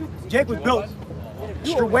 Jake was built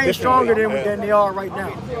way stronger than they are right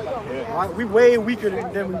now. All right? We way weaker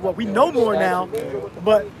than we were. We know more now,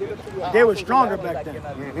 but they were stronger back then.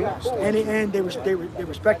 And they respected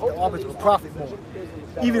the office of a prophet more.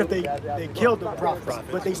 even if they killed the prophets,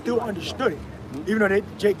 but they still understood it. Even though they,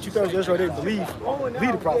 Jake, 2/3 of Israel didn't believe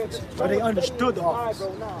the prophets, but they understood the office.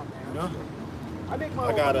 You know? I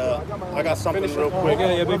got something real quick.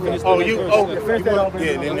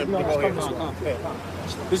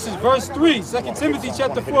 This is verse 3, 2 Timothy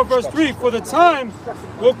chapter 4, verse 3. For the time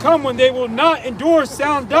will come when they will not endure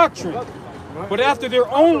sound doctrine, but after their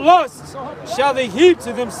own lusts shall they heap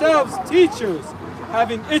to themselves teachers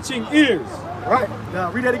having itching ears. Right.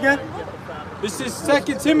 Now read that again. This is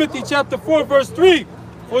 2 Timothy chapter 4, verse 3.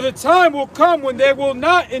 For the time will come when they will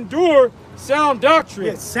not endure sound doctrine.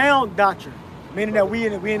 Yeah, sound doctrine. Meaning that we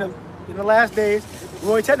in the last days. We've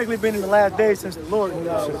only technically been in the last days since the Lord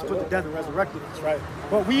was put to death and resurrected us. Right.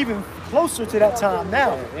 But we even closer to that time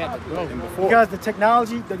now. Because the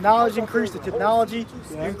technology, the knowledge increased, the technology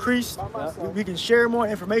increased. We can share more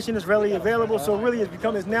information is readily available. So really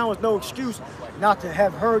it's now no excuse not to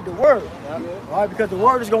have heard the word. All right, because the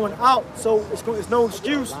word is going out, so it's no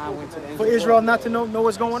excuse for Israel not to know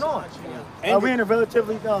what's going on. We're in a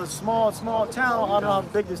relatively small town. I don't know how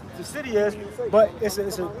big the city is, but it's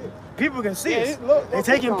a people can see us. They're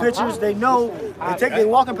taking pictures. They know. They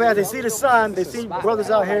walking past. They see the sun. They see brothers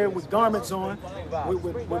out here with garments on,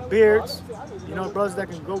 with beards. You know, brothers that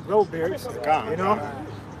can grow beards. You know.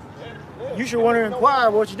 You should want to inquire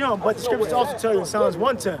what you're doing. But the scriptures also tell you in Psalms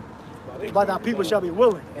 110 about how people shall be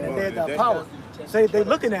willing and they have power. So they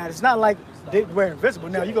looking at it. It's not like we're invisible.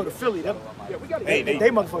 Now you go to Philly. They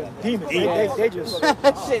motherfucking demons. They just.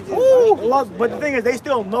 But the thing is, they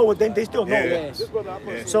still know what they still know. Yes.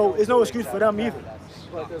 So it's no excuse for them either.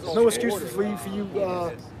 No excuse for you,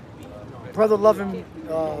 brother loving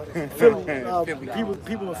Philly,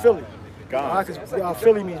 people in Philly. Because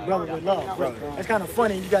Philly means brotherly love. That's kind of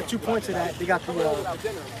funny. You got 2 points of that. They got the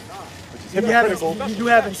you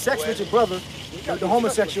having sex with your brother, the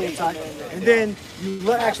homosexual type, and then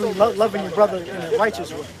you actually loving your brother in a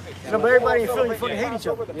righteous way. You know, but everybody in Philly fucking hate each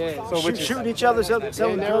other. Yeah. So shooting each other,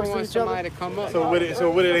 selling drugs to each other. So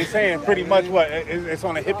what are they saying? Pretty much what? It's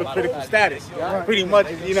on a hypocritical status. Right. Pretty much,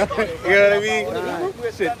 you know what I mean?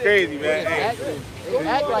 Shit crazy, man. Hey. They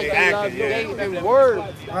act like they love you. In word.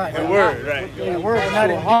 Right. In word, right. In word, but not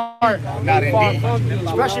in heart. Not in deed.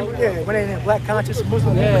 Especially when they in black conscious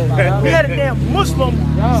Muslim. We had a damn Muslim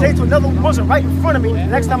say to another Muslim right in front of me,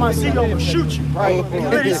 next time I see you, I'm going to shoot you. Right. He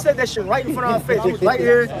literally said that shit right in front of our face. He was right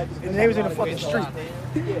here, and they was in the fucking street.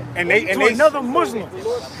 And they another Muslim.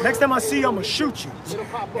 Next time I see you, I'm gonna shoot you.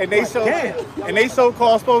 And they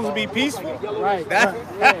so-called supposed to be peaceful. Right. Yeah.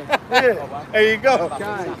 There you go.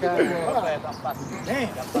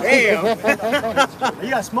 Damn. You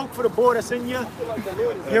got smoke for the boy that's in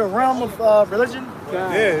your realm of religion.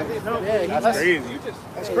 That's crazy.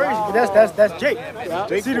 That's crazy. But that's Jake.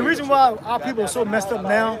 See, the reason why our people are so messed up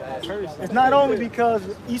now is not only because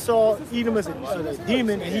Esau, Edom is a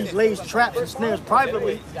demon and he lays traps and snares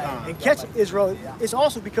privately and catch Israel. It's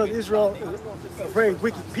also because Israel is very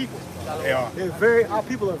wicked people. They are. Our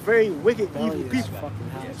people are very wicked, evil people.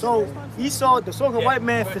 So Esau, the so-called white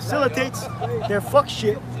man, facilitates their fuck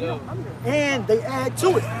shit, and they add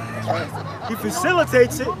to it. He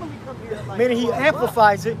facilitates it, meaning he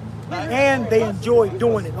amplifies it, and they enjoy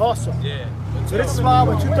doing it also. So this is why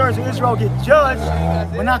when 2/3 of Israel get judged,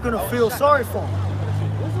 we're not going to feel sorry for them.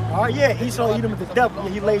 All right, yeah, Esau, Edom is the devil. Yeah,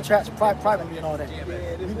 he laid traps privately and all that.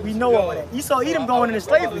 We know all that. Esau, Edom going into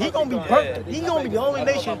slavery. He's going to be burnt. He's going to be the only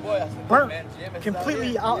nation burnt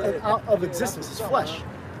completely out of existence. His flesh.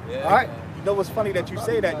 All right. You know what's funny that you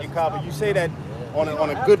say that, Yakaba? You say that on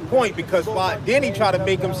a good point, because then he try to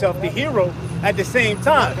make himself the hero at the same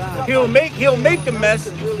time. He'll make the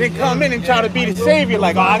mess, then come in and try to be the savior.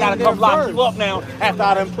 Like, oh, I gotta come lock you up now after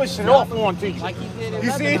I done pushed it off onto you.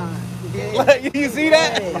 You see? Like, you see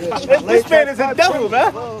that? This man is a devil,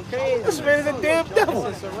 man. This man is a damn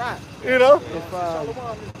devil. You know? I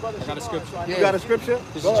got a scripture. You got a scripture?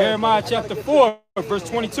 This is Jeremiah chapter 4, verse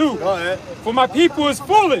 22. Go ahead. For my people is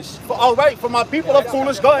foolish. All right, for my people are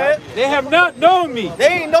foolish. Go ahead. They have not known me. They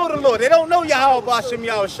ain't know the Lord. They don't know Yahweh Bashem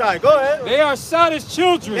Yahweh Shai. Go ahead. They are sad as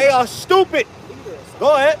children. They are stupid.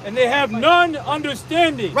 Go ahead. And they have none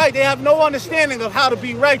understanding. Right, they have no understanding of how to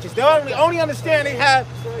be righteous. The only understanding they have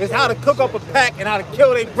is how to cook up a pack and how to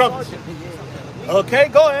kill their brothers. Okay,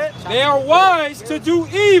 go ahead. They are wise to do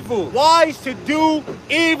evil. Wise to do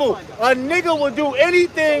evil. A nigga will do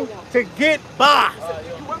anything to get by.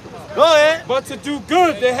 Go ahead. But to do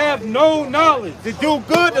good, they have no knowledge. To do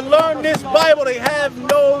good, to learn this Bible, they have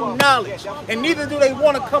no knowledge. And neither do they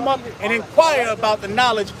want to come up and inquire about the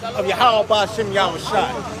knowledge of Yahweh Bashem Yahweh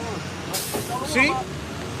Shai. See?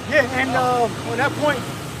 Yeah, and on that point,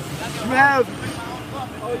 you have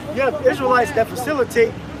you have Israelites that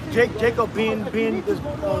facilitate Jacob being this,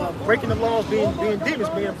 breaking the laws, being demons,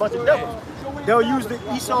 being a bunch of devils. They'll use the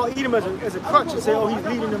Esau, Edom as a crutch and say, oh, he's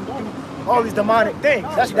leading them through all these demonic things.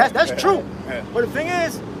 That's true. But the thing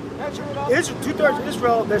is, 2/3 of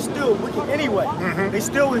Israel, they're still wicked anyway. They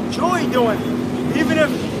still enjoy doing it. Even if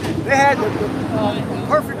they had the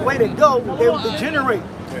perfect way to go, they would degenerate.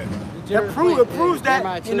 It proves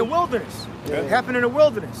that in the wilderness. It happened in the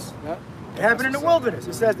wilderness. It happened in the wilderness.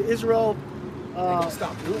 It says that Israel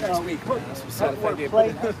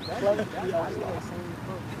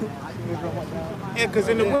Yeah, because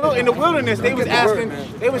in the wilderness they was asking,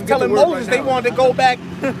 they was telling Moses they wanted to go back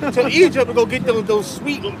to Egypt to go get those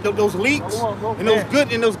sweet, those leeks and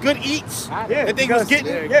those good eats that they was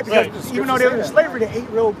getting. Yeah, because even though they were in slavery, they ate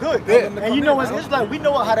real good. And you know, as Israelites, we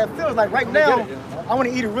know how that feels. Like right now, I want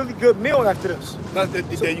to eat a really good meal after this.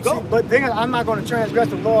 There you go. But thing is, I'm not going to transgress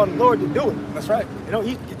the law of the Lord to do it. That's right. You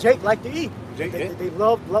know, Jake like to eat. They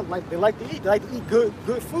like to eat. They like to eat good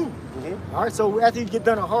food. All right. So after you get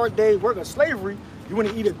done a hard day work of slavery, you want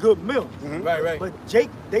to eat a good meal. Right. But Jake,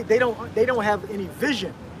 they don't have any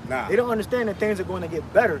vision. Nah. They don't understand that things are going to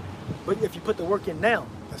get better. But if you put the work in now.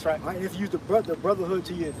 That's right. Right. If you use the brotherhood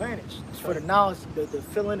to your advantage, for the knowledge, the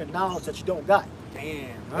filling the knowledge that you don't got. Damn.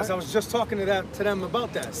 Right? I was just talking to them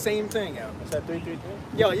about that same thing. What's that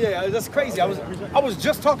 333? Yo, yeah, that's crazy. I was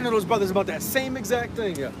just talking to those brothers about that same exact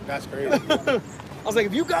thing. Yeah. That's crazy. I was like,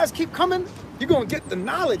 if you guys keep coming, you're gonna get the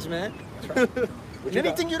knowledge, man. That's right. And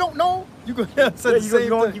anything you don't know, you're going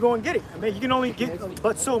to get it. I mean, you can only get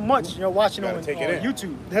but so much, watching on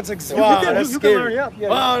YouTube. That's exactly. Wow, that's scary.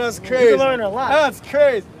 Wow, that's crazy. You can learn a lot. That's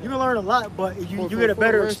crazy. You can learn a lot, but you get a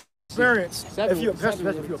better experience if you're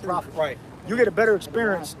a prophet. Right. You get a better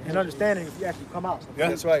experience and understanding if you actually come out. Yeah,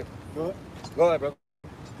 that's right. Go ahead, bro.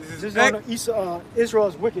 This is on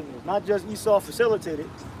Israel's wickedness, not just Esau facilitated.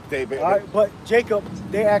 All right, but Jacob,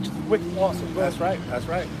 they actually wicked also. That's right. That's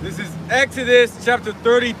right. This is Exodus chapter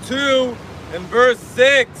 32 and verse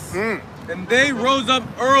 6. And they rose up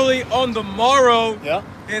early on the morrow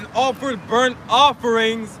and offered burnt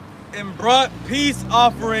offerings and brought peace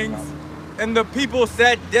offerings. And the people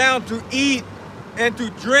sat down to eat and to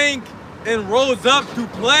drink and rose up to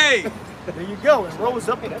play. There you go, and rose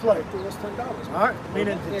up to play. All right,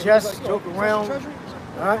 meaning to just joke around.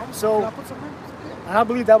 All right, so. And I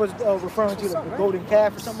believe that was referring to the golden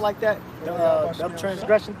calf or something like that, the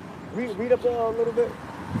transgression. Read up a little bit.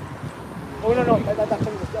 Oh, no,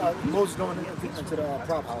 that's Moses going into the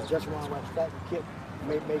prophets. Jeshurun, that kid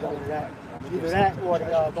may go into that. Either that or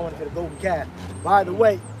going into the golden calf. By the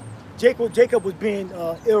way, Jacob was being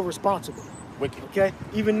irresponsible. Wicked. Okay?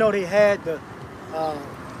 Even though they had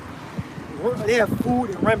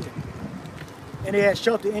food and remnant. And they had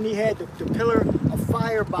shelter, and he had the pillar of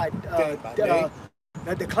fire by day.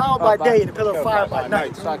 The cloud by day and the pillar of fire by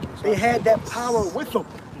night. They had that power with them.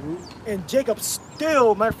 And Jacob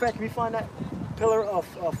still, matter of fact, can we find that pillar of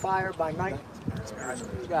fire by night?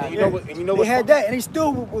 They had that, and he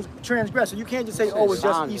still was transgressing. You can't just say, oh, it's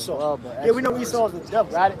just Esau. Yeah, we know Esau's the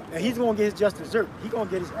devil, and he's going to get his just dessert. He's going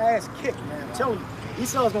to get his ass kicked, man. I'm telling you.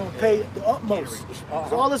 Esau's going to pay the utmost.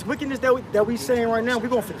 So all this wickedness that we saying right now, we're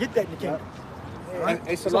going to forget that in the kingdom.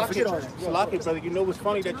 Hey, Salaki, brother, you know what's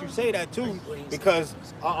funny that you say that too, because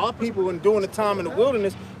our people during the time in the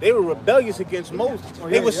wilderness, they were rebellious against Moses.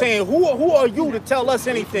 They were saying, who are you to tell us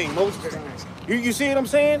anything, Moses? You see what I'm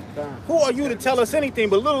saying? Who are you to tell us anything?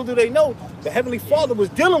 But little do they know, the Heavenly Father was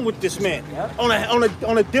dealing with this man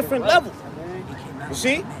on a different level. You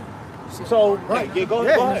see? So, go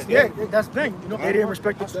ahead. Yeah, that's the thing. They didn't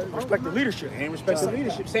respect the leadership. They didn't respect the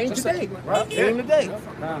leadership. Same today. Same today.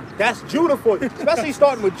 That's Judah for you. Especially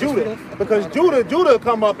starting with Judah. Because Judah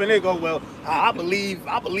come up and they go, well, I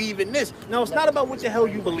believe in this. No, it's not about what the hell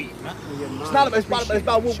you believe, man. It's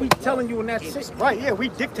about what we telling you in that system. Right, yeah, we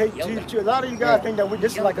dictate to a lot of you guys think that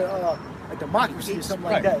this is like a democracy or something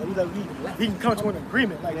like that. We can come to an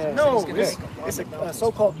agreement. Like, no, it's a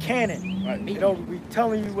so-called canon. Right. We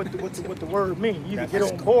telling you what the word means. You either get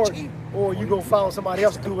on board or you go follow somebody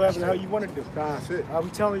else and do whatever the hell you want to do. That's it. We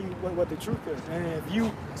telling you what the truth is. And if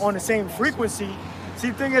you on the same frequency,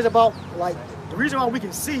 see, the thing is about, like, the reason why we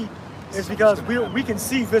can see is because we can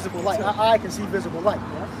see visible light. Our eye can see visible light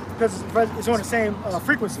because it's on the same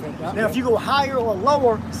frequency. Now, if you go higher or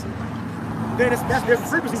lower, then that's different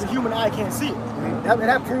frequency. The human eye can't see it.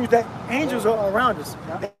 That proves that angels are around us.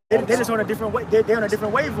 They're just on a different way. They're on a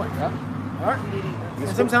different wavelength. All right. And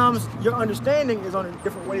sometimes your understanding is on a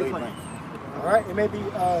different wavelength. All right. It may be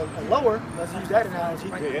lower. Let's use that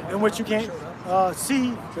analogy, in which you can't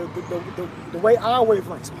see the way our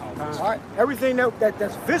wavelengths. All right. Everything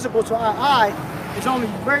that's visible to our eye is only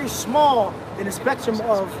very small in the spectrum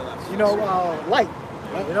of, you know, light.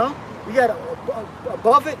 You know, we got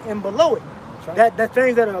above it and below it. That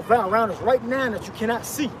things that are around us right now that you cannot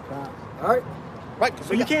see. All right. Right.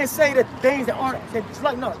 So you can't say that things that aren't. It's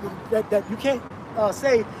like no, that you can't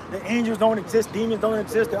say that angels don't exist, demons don't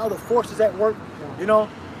exist, there are other forces at work. You know,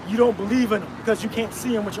 you don't believe in them because you can't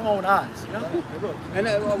see them with your own eyes. You know. And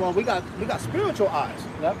well, we got spiritual eyes.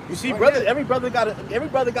 Yep. You see, brother, every brother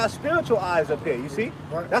got spiritual eyes up here. You see,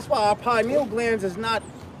 that's why our pineal glands is not.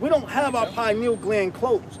 We don't have our pineal gland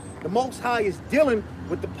closed. The Most High is dealing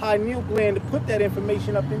with the pineal gland to put that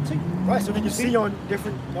information up into you. Right. So we can see on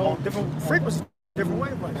different frequencies, different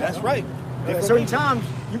wavelengths. That's right. At certain times,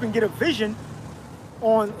 you can get a vision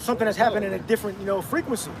on something that's happening at a different, you know,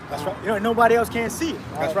 frequency. That's right. You know, nobody else can see it.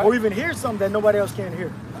 That's right. Or even hear something that nobody else can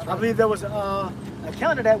hear. I believe there was an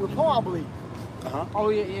account of that with Paul, I believe. Oh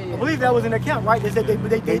yeah. I believe that was an account, right? They said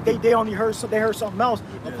they only heard something else,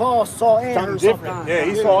 but Paul saw and heard something. Yeah,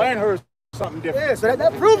 he saw and heard something different. Yeah, so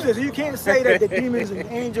that proves it. So you can't say that the demons and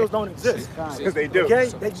angels don't exist. Because they do. Okay,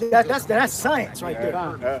 that's science right there.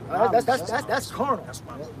 That's carnal.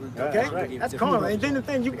 Okay, that's carnal. And then the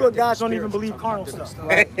thing, you guys don't even believe carnal stuff.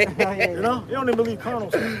 You know, you don't even believe carnal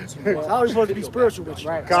stuff. So how are we supposed to be spiritual with you?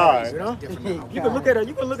 God. You know, you can look at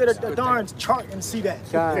a darn chart and see that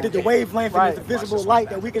the wavelength and the visible light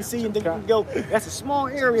that we can see, and then you can go. That's a small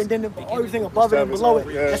area, and then everything above it and below it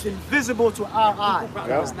that's invisible to our eye.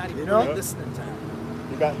 You know.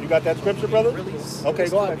 You got that scripture, brother? Okay,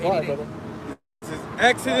 go ahead, brother.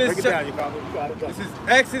 Exodus. This is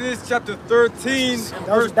Exodus chapter 13,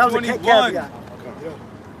 verse 21.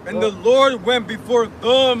 And the Lord went before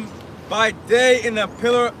them by day in a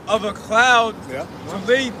pillar of a cloud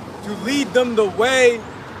to lead them the way,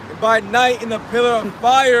 and by night in a pillar of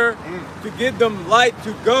fire to give them light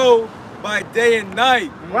to go by day and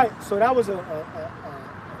night. Right. So that was a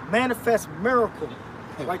manifest miracle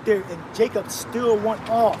right there, and Jacob still went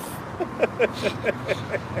off.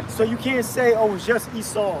 So you can't say, oh, it's just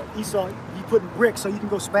Esau. Esau, you putting bricks so you can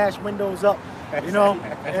go smash windows up, you know,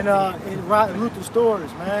 and loot the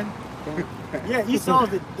stores, man. Yeah, Esau's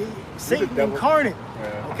the Satan incarnate.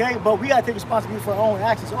 Okay, but we gotta take responsibility for our own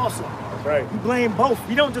actions also. That's right. We blame both.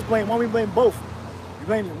 We don't just blame one, we blame both. We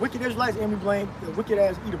blame the wicked Israelites and we blame the wicked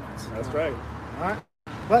ass Edomites. That's right. All right.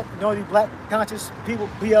 But you know, these black conscious people,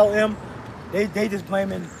 BLM, they just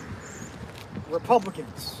blaming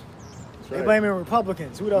Republicans. Right. They blaming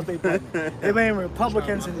Republicans. Who else they blaming? They blaming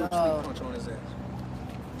Republicans and the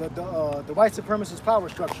white supremacist power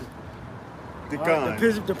structure.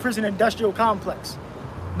 The prison industrial complex.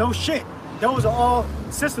 No shit. Those are all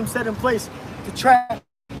systems set in place to trap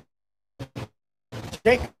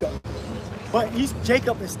Jacob. But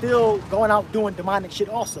Jacob is still going out doing demonic shit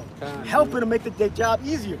also, helping to make their job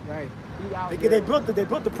easier. Right. They built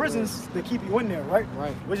the prisons to keep you in there, right?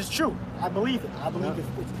 Right. Which is true. I believe it. I believe it's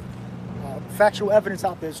factual evidence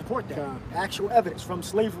out there to support that. Actual evidence from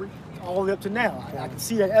slavery all the way up to now. I can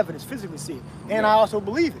see that evidence, physically see it, and I also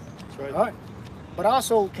believe it. That's right. All right. But I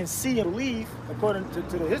also can see and believe, according to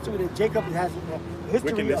the history, that Jacob has a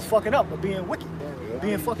history of fucking up, of being wicked,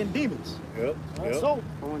 being fucking demons. So,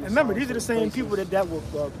 and remember, these are the same people that will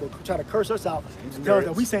try to curse us out, to tell us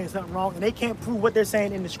that we're saying something wrong, and they can't prove what they're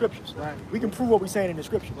saying in the scriptures. Right. We can prove what we're saying in the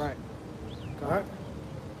scriptures. Right. All right.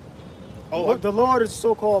 Oh, the Lord is a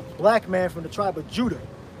so-called black man from the tribe of Judah.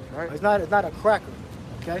 Right. It's not a cracker.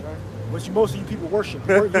 Okay. Right. Which most of you people worship.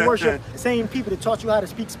 You worship the same people that taught you how to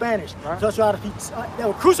speak Spanish, taught you how to speak. They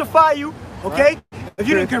will crucify you, okay, if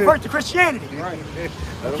you didn't convert to Christianity. Right.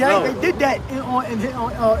 Okay, they did that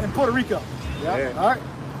in Puerto Rico. Yeah. All right.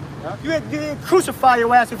 You had crucify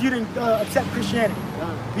your ass if you didn't accept Christianity.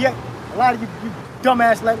 Yet a lot of you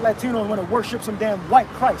dumbass Latinos want to worship some damn white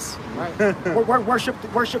Christ. Right. worship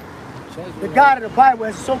the God of the Bible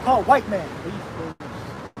as a so-called white man.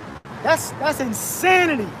 That's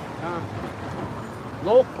insanity.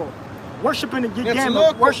 Local. Worshiping your damn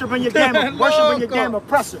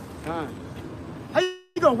oppressor. How you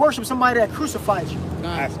gonna worship somebody that crucifies you?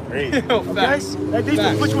 That's crazy. Okay? That they used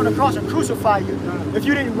to put you on the cross and crucify you if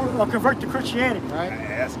you didn't convert to Christianity. Right?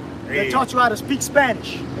 That's crazy. They taught you how to speak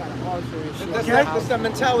Spanish. That's that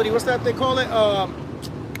mentality. What's that they call it?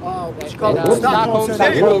 What you call it? Stockholm syndrome.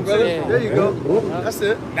 There you go, brother. There you go. That's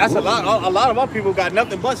it. That's a lot of our people got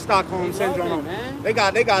nothing but Stockholm syndrome. They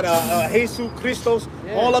got Jesus Christos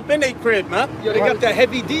all up in their crib, man. Yo, they got that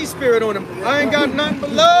heavy D spirit on them. I ain't got nothing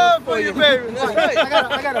but love for you, baby. That's right.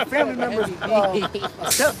 I got a family member's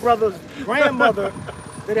a stepbrother's grandmother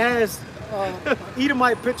that has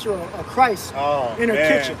Edomite picture of Christ in her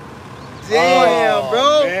kitchen. Damn,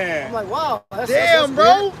 bro. Man. I'm like, wow. Damn,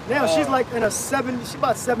 bro. Now she's like in a 70, she's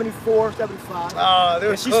about 74, 75. Oh,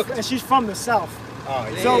 they're and she's from the South. Oh,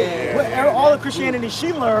 yeah. So all the Christianity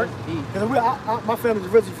she learned, because my family's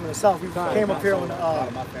originally from the South. We came up here on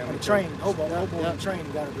the train, Hobo on the train.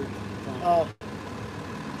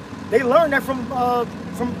 They learned that from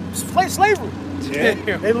slavery.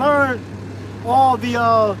 Yeah. They learned all the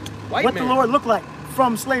what man. the Lord looked like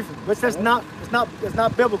from slavery, but that's not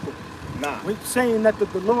biblical. Nah. We're saying that the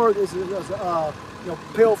Lord is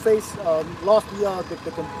pale face, lost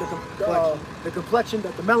the complexion,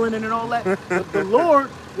 the melanin and all that. The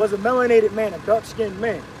Lord was a melanated man, a dark-skinned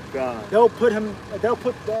man. God. They'll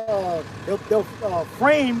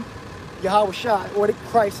frame Yahweh Shai, or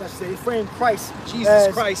Christ, I say, frame Christ,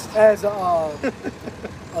 Jesus Christ, as a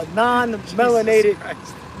non-melanated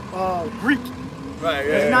Greek. Right,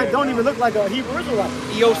 He don't even look like a Hebrew Israelite.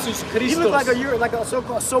 Iosus Christos. He looked like a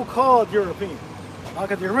so-called European.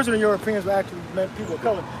 Because the original Europeans were actually meant people of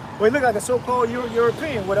color. But he looked like a so-called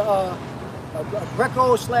European with a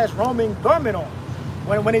Greco/Roman garment on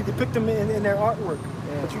when they depict him in their artwork.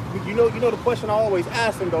 Yeah. But you know the question I always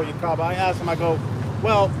ask them though, Yakaba. I ask him, I go,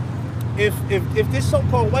 well, if this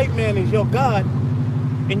so-called white man is your God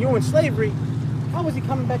and you're in slavery, how is he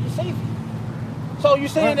coming back to save you? So you're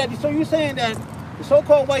saying that the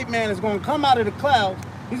so-called white man is going to come out of the clouds,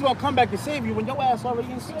 he's going to come back to save you when your ass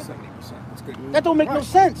already in slavery. 70%. That's good. That don't make no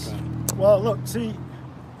sense. Well, look, see,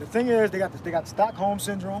 the thing is they got Stockholm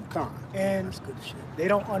syndrome, and they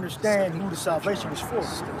don't understand who the salvation is for.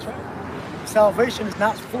 That's right. Salvation is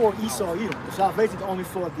not for Esau either. The salvation is only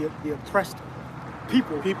for the oppressed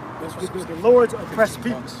people. The Lord's oppressed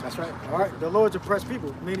people. That's right. All right, the Lord's oppressed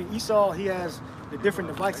people. Meaning Esau, he has the different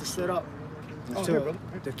devices set up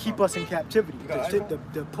to keep us in captivity,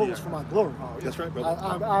 to pull us from our glory. That's right, brother.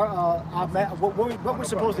 What we're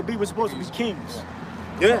supposed to be, we're supposed to be kings.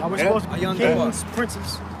 Yeah. We're supposed to be kings,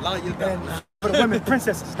 princes, and for the women,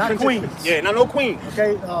 princesses, not queens. Yeah, not no queens.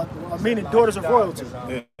 Okay, meaning daughters of royalty.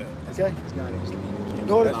 Yeah. Okay,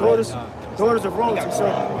 daughters of royalty. So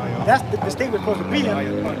that's the state we're supposed to be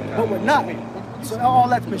in, but we're not. So all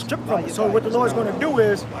that's been stripped from us. So what the Lord's going to do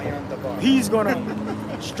is, He's going to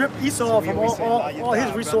strip Esau from all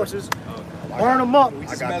his resources, burn them up,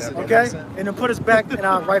 okay, and then put us back in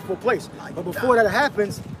our rightful place. But before that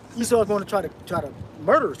happens, Esau is going to try to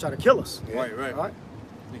murder us, try to kill us. Right. All right?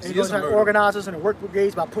 And he's going to try to organize us in the work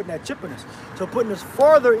brigades by putting that chip in us. So putting us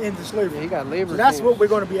farther into slavery. Yeah, he got labor. So that's what we're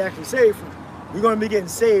going to be actually saved from. We're going to be getting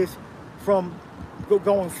saved from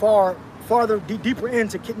going farther, deeper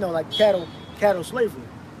into, like cattle slavery.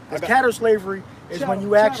 Because cattle slavery is when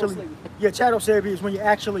you actually, chattel slavery is when you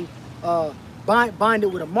actually bind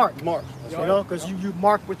it with a mark. You know, because you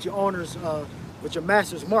mark with your owner's, with your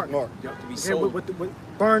master's mark. Okay, with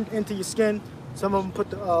burned into your skin. Some of them put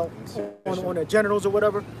the on their genitals or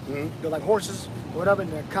whatever. They're like horses or whatever, and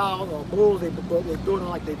they're cows or bulls. They do it on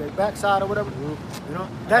like their backside or whatever. You know,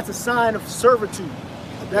 that's a sign of servitude.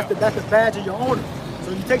 That's the badge of your owner.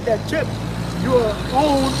 So you take that chip, you are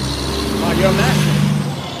owned by your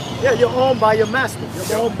master. Yeah, you're owned by your master.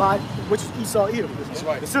 You're owned by, which is Esau Edom. That's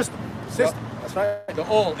right. The system. That's right. The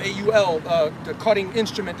AUL, the cutting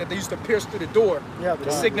instrument that they used to pierce through the door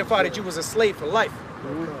to signify that you was a slave for life.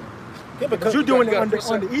 Yeah, because you're doing it under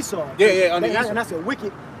Esau. Under Esau. And that's a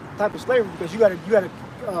wicked type of slavery because you got to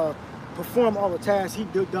perform all the tasks he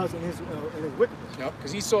does in his wickedness. Yep,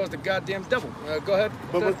 because Esau is the goddamn devil. Go ahead.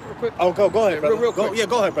 Real quick. Oh, go ahead, brother. Real quick.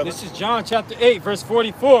 Go ahead, brother. This is John chapter 8, verse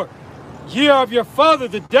 44. Ye are of your father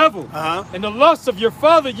the devil, and the lusts of your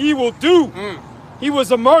father ye will do. He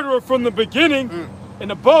was a murderer from the beginning,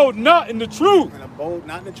 and abode not in the truth.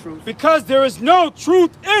 Because there is no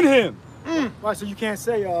truth in him. Right, so you can't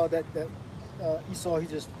say that Esau, he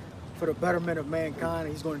just for the betterment of mankind,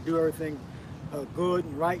 he's going to do everything good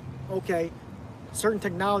and right. Okay, certain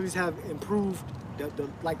technologies have improved,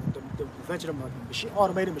 like the invention of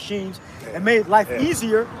automated machines, and made life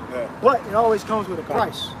easier, but it always comes with a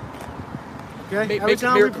price. Okay, every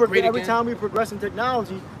time we progress in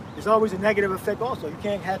technology, there's always a negative effect also. You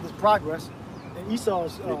can't have this progress in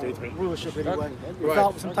Esau's rulership anyway,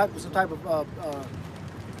 without some type of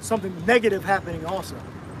something negative happening also.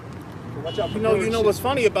 So you know what's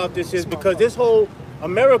funny about this is because this whole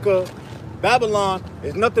America, Babylon,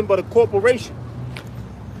 is nothing but a corporation.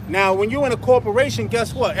 Now, when you're in a corporation,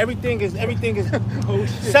 guess what? Everything is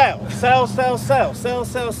sell.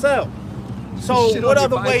 So what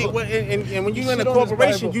other way? And when you're in a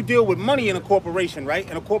corporation, you deal with money in a corporation, right?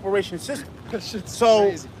 In a corporation system.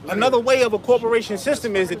 So another way of a corporation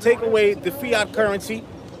system is to take away the fiat currency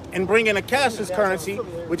and bring in a cashless currency,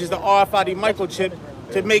 which is the RFID microchip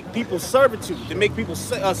to make people servitude, to make people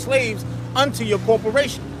slaves unto your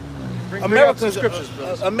corporation. America's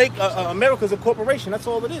America's a corporation. That's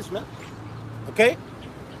all it is, man. Okay?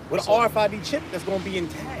 With an RFID chip that's going to be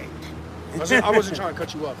intact. I wasn't trying to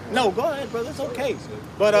cut you off. No, go ahead, brother. It's okay.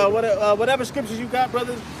 But whatever scriptures you got,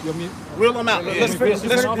 brothers, reel them out. Let's finish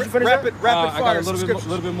rapid fire. I got a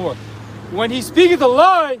little bit more. When he speaketh a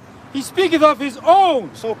lie, he speaketh of his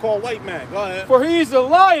own. So-called white man. Go ahead. For he is a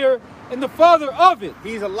liar and the father of it.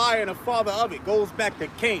 He's a liar and the father of it. Goes back to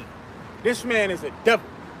Cain. This man is a devil.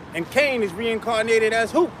 And Cain is reincarnated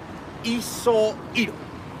as who? Esau Edom.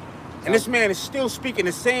 And this man is still speaking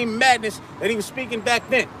the same madness that he was speaking back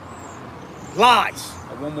then. Lies.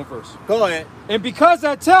 One more verse. Go ahead. And because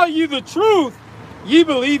I tell you the truth, ye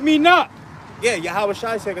believe me not. Yeah, Yahweh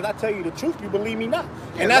Shai said, because I tell you the truth, you believe me not.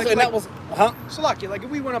 Yeah, and that was, Salaki, like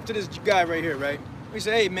if we went up to this guy right here, right? We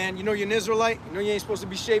say, hey man, you know you're an Israelite? You know you ain't supposed to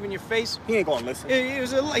be shaving your face? He ain't gonna listen.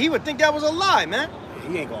 He would think that was a lie, man.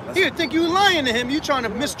 He ain't gonna listen. He would think you lying to him. You trying to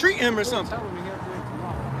mistreat him or something.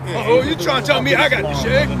 Oh, you trying to tell me I got to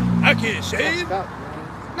shave? I can't shave?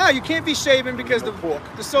 No, you can't be shaving because the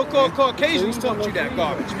so-called Caucasians taught you that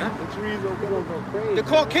garbage, man. The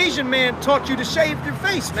Caucasian man taught you to shave your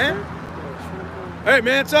face, man. Hey,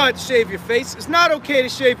 man, it's all right to shave your face. It's not okay to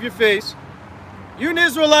shave your face. You're an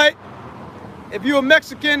Israelite. If you're a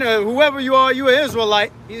Mexican or whoever you are, you're an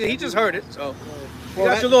Israelite. He just heard it, so. You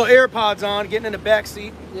got your little AirPods on, getting in the back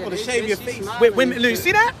seat. Yeah, to shave your face. With women, you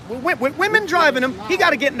see that? With women driving him, he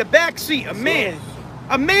got to get in the back seat. A man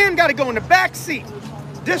got to go in the back seat.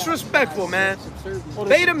 Disrespectful, man.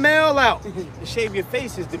 Beta male out. To shave your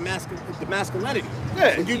face is the masculinity.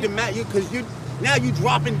 Yeah. Because now you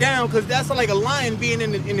dropping down, because that's like a lion being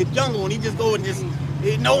in the jungle, and he just go and just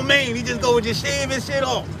no mane. He just go and just shave his shit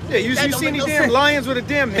off. Yeah, you seen these damn lions with a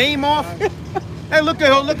damn mane off? Hey, look at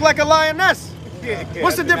her, look like a lioness.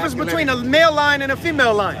 What's the difference between a male lion and a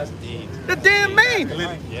female lion? The damn mane.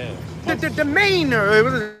 The mane, or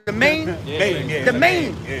was it the mane? The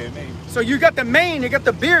mane. So you got the mane, you got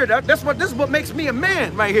the beard. This is what makes me a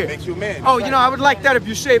man right here. Makes you a man. Oh, you know, I would like that if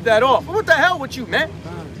you shave that off. But what the hell with you, man?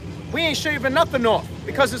 We ain't shaving nothing off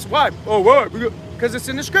because it's why? Oh, what? Because it's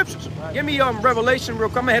in the scriptures. Give me Revelation real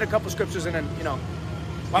quick. I'm gonna hit a couple scriptures and then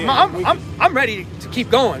I'm ready to keep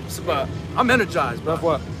going. So, I'm energized, bro.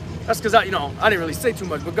 What? That's because I didn't really say too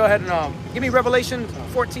much, but go ahead and give me Revelation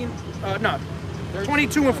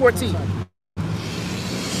 22 and 14.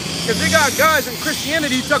 Because they got guys in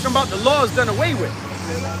Christianity talking about the law is done away with.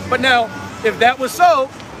 But now, if that was so,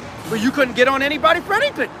 well, you couldn't get on anybody for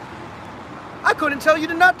anything. I couldn't tell you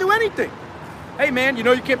to not do anything. Hey man, you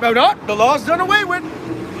can't, the law's done away with.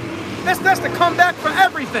 That's the comeback for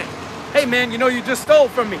everything. Hey man, you just stole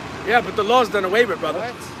from me. Yeah, but the law's done away with, brother.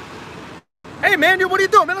 What? Hey man, what are you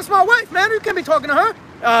doing, man? That's my wife, man. You can't be talking to her.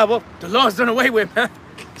 Well, the law's done away with, man.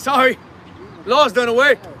 Sorry. Law's done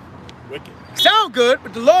away. Wicked. Sound good,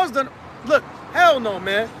 but the law's done. Look, hell no,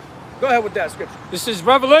 man. Go ahead with that scripture. This is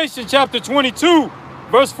Revelation chapter 22,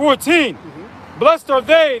 verse 14. Blessed are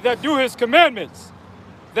they that do his commandments,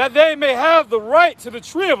 that they may have the right to the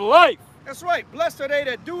tree of life. That's right. Blessed are they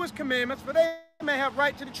that do his commandments, for they may have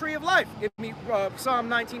right to the tree of life. Give me Psalm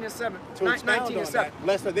 19 and 7. 19 and 7.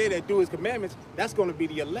 Blessed are they that do his commandments. That's going to be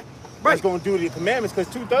the elect. Right. That's going to do the commandments,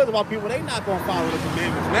 because 2/3 of our people, they not going to follow the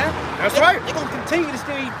commandments, man. That's right. They're going to continue to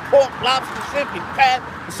still eat pork, lobster, shrimp, and crab,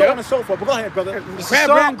 and so on and so forth. But go ahead, brother. Crab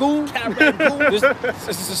rangoon. This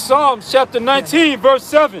is Psalms chapter 19, verse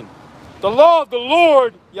 7. The law of the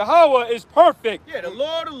Lord, Yahweh, is perfect. Yeah, the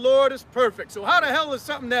law of the Lord is perfect. So how the hell is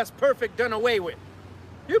something that's perfect done away with?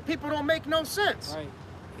 You people don't make no sense. Right.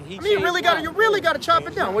 You really got to chop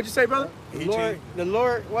it down. What'd you say, brother? The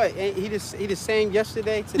Lord, what? Ain't he the same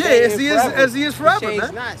yesterday, today, as he is forever, he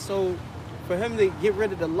man. Not. So for him to get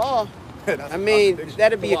rid of the law, I mean,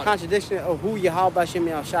 that'd be a contradiction of who Yahweh Bashem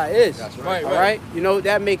Yahushua is. That's right. All right.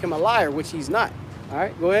 That make him a liar, which he's not. All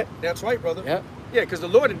right, go ahead. That's right, brother. Yep. Yeah, because the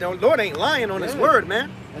Lord ain't lying on his word,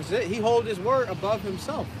 man. That's it. He holds his word above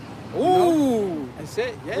himself. Ooh. That's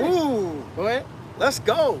it. Yeah. Ooh. Go ahead. Let's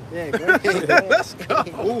go. Yeah, go ahead. Let's go.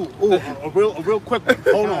 A real quick one.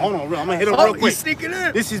 Hold on. I'm going to hit it real quick. He's sneaking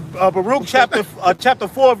in. This is Baruch chapter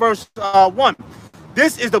 4, verse 1.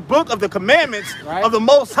 This is the book of the commandments of the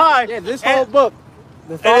Most High. Yeah, this whole book.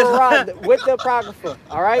 The Torah with the Apocrypha,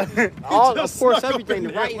 all right? Of course, everything,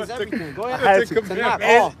 the writings, everything. Go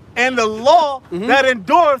ahead. And the law that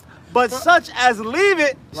endureth, but such as leave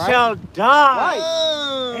it shall die.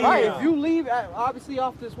 Right. If you leave, obviously,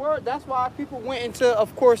 off this word, that's why people went into,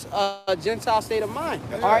 of course, a Gentile state of mind.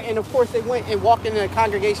 All right, and of course, they went and walked in the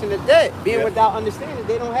congregation of the dead, being without understanding.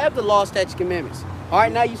 They don't have the law, statutes, commandments. All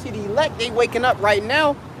right, now you see the elect, they waking up right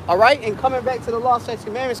now, all right, and coming back to the law, statutes,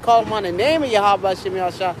 commandments, calling them on the name of Yahweh Shem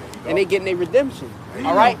Yahshua, and they getting their redemption,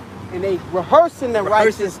 all right? And they rehearsing the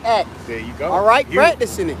righteous acts. There you go. All right,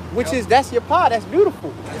 practicing it, which is, that's your part. That's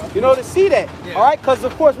beautiful. You know, to see that. All right, because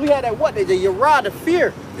of course we had that what? The Yerah, the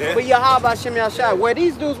fear for Yahweh Shem Yahshua, where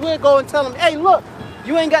these dudes will go and tell them, hey, look,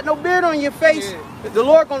 you ain't got no beard on your face. The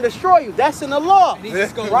Lord gonna destroy you. That's in the law,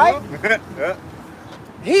 right?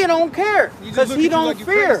 He don't care because he don't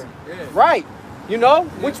fear, right? You know,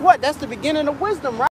 which what? That's the beginning of wisdom, right?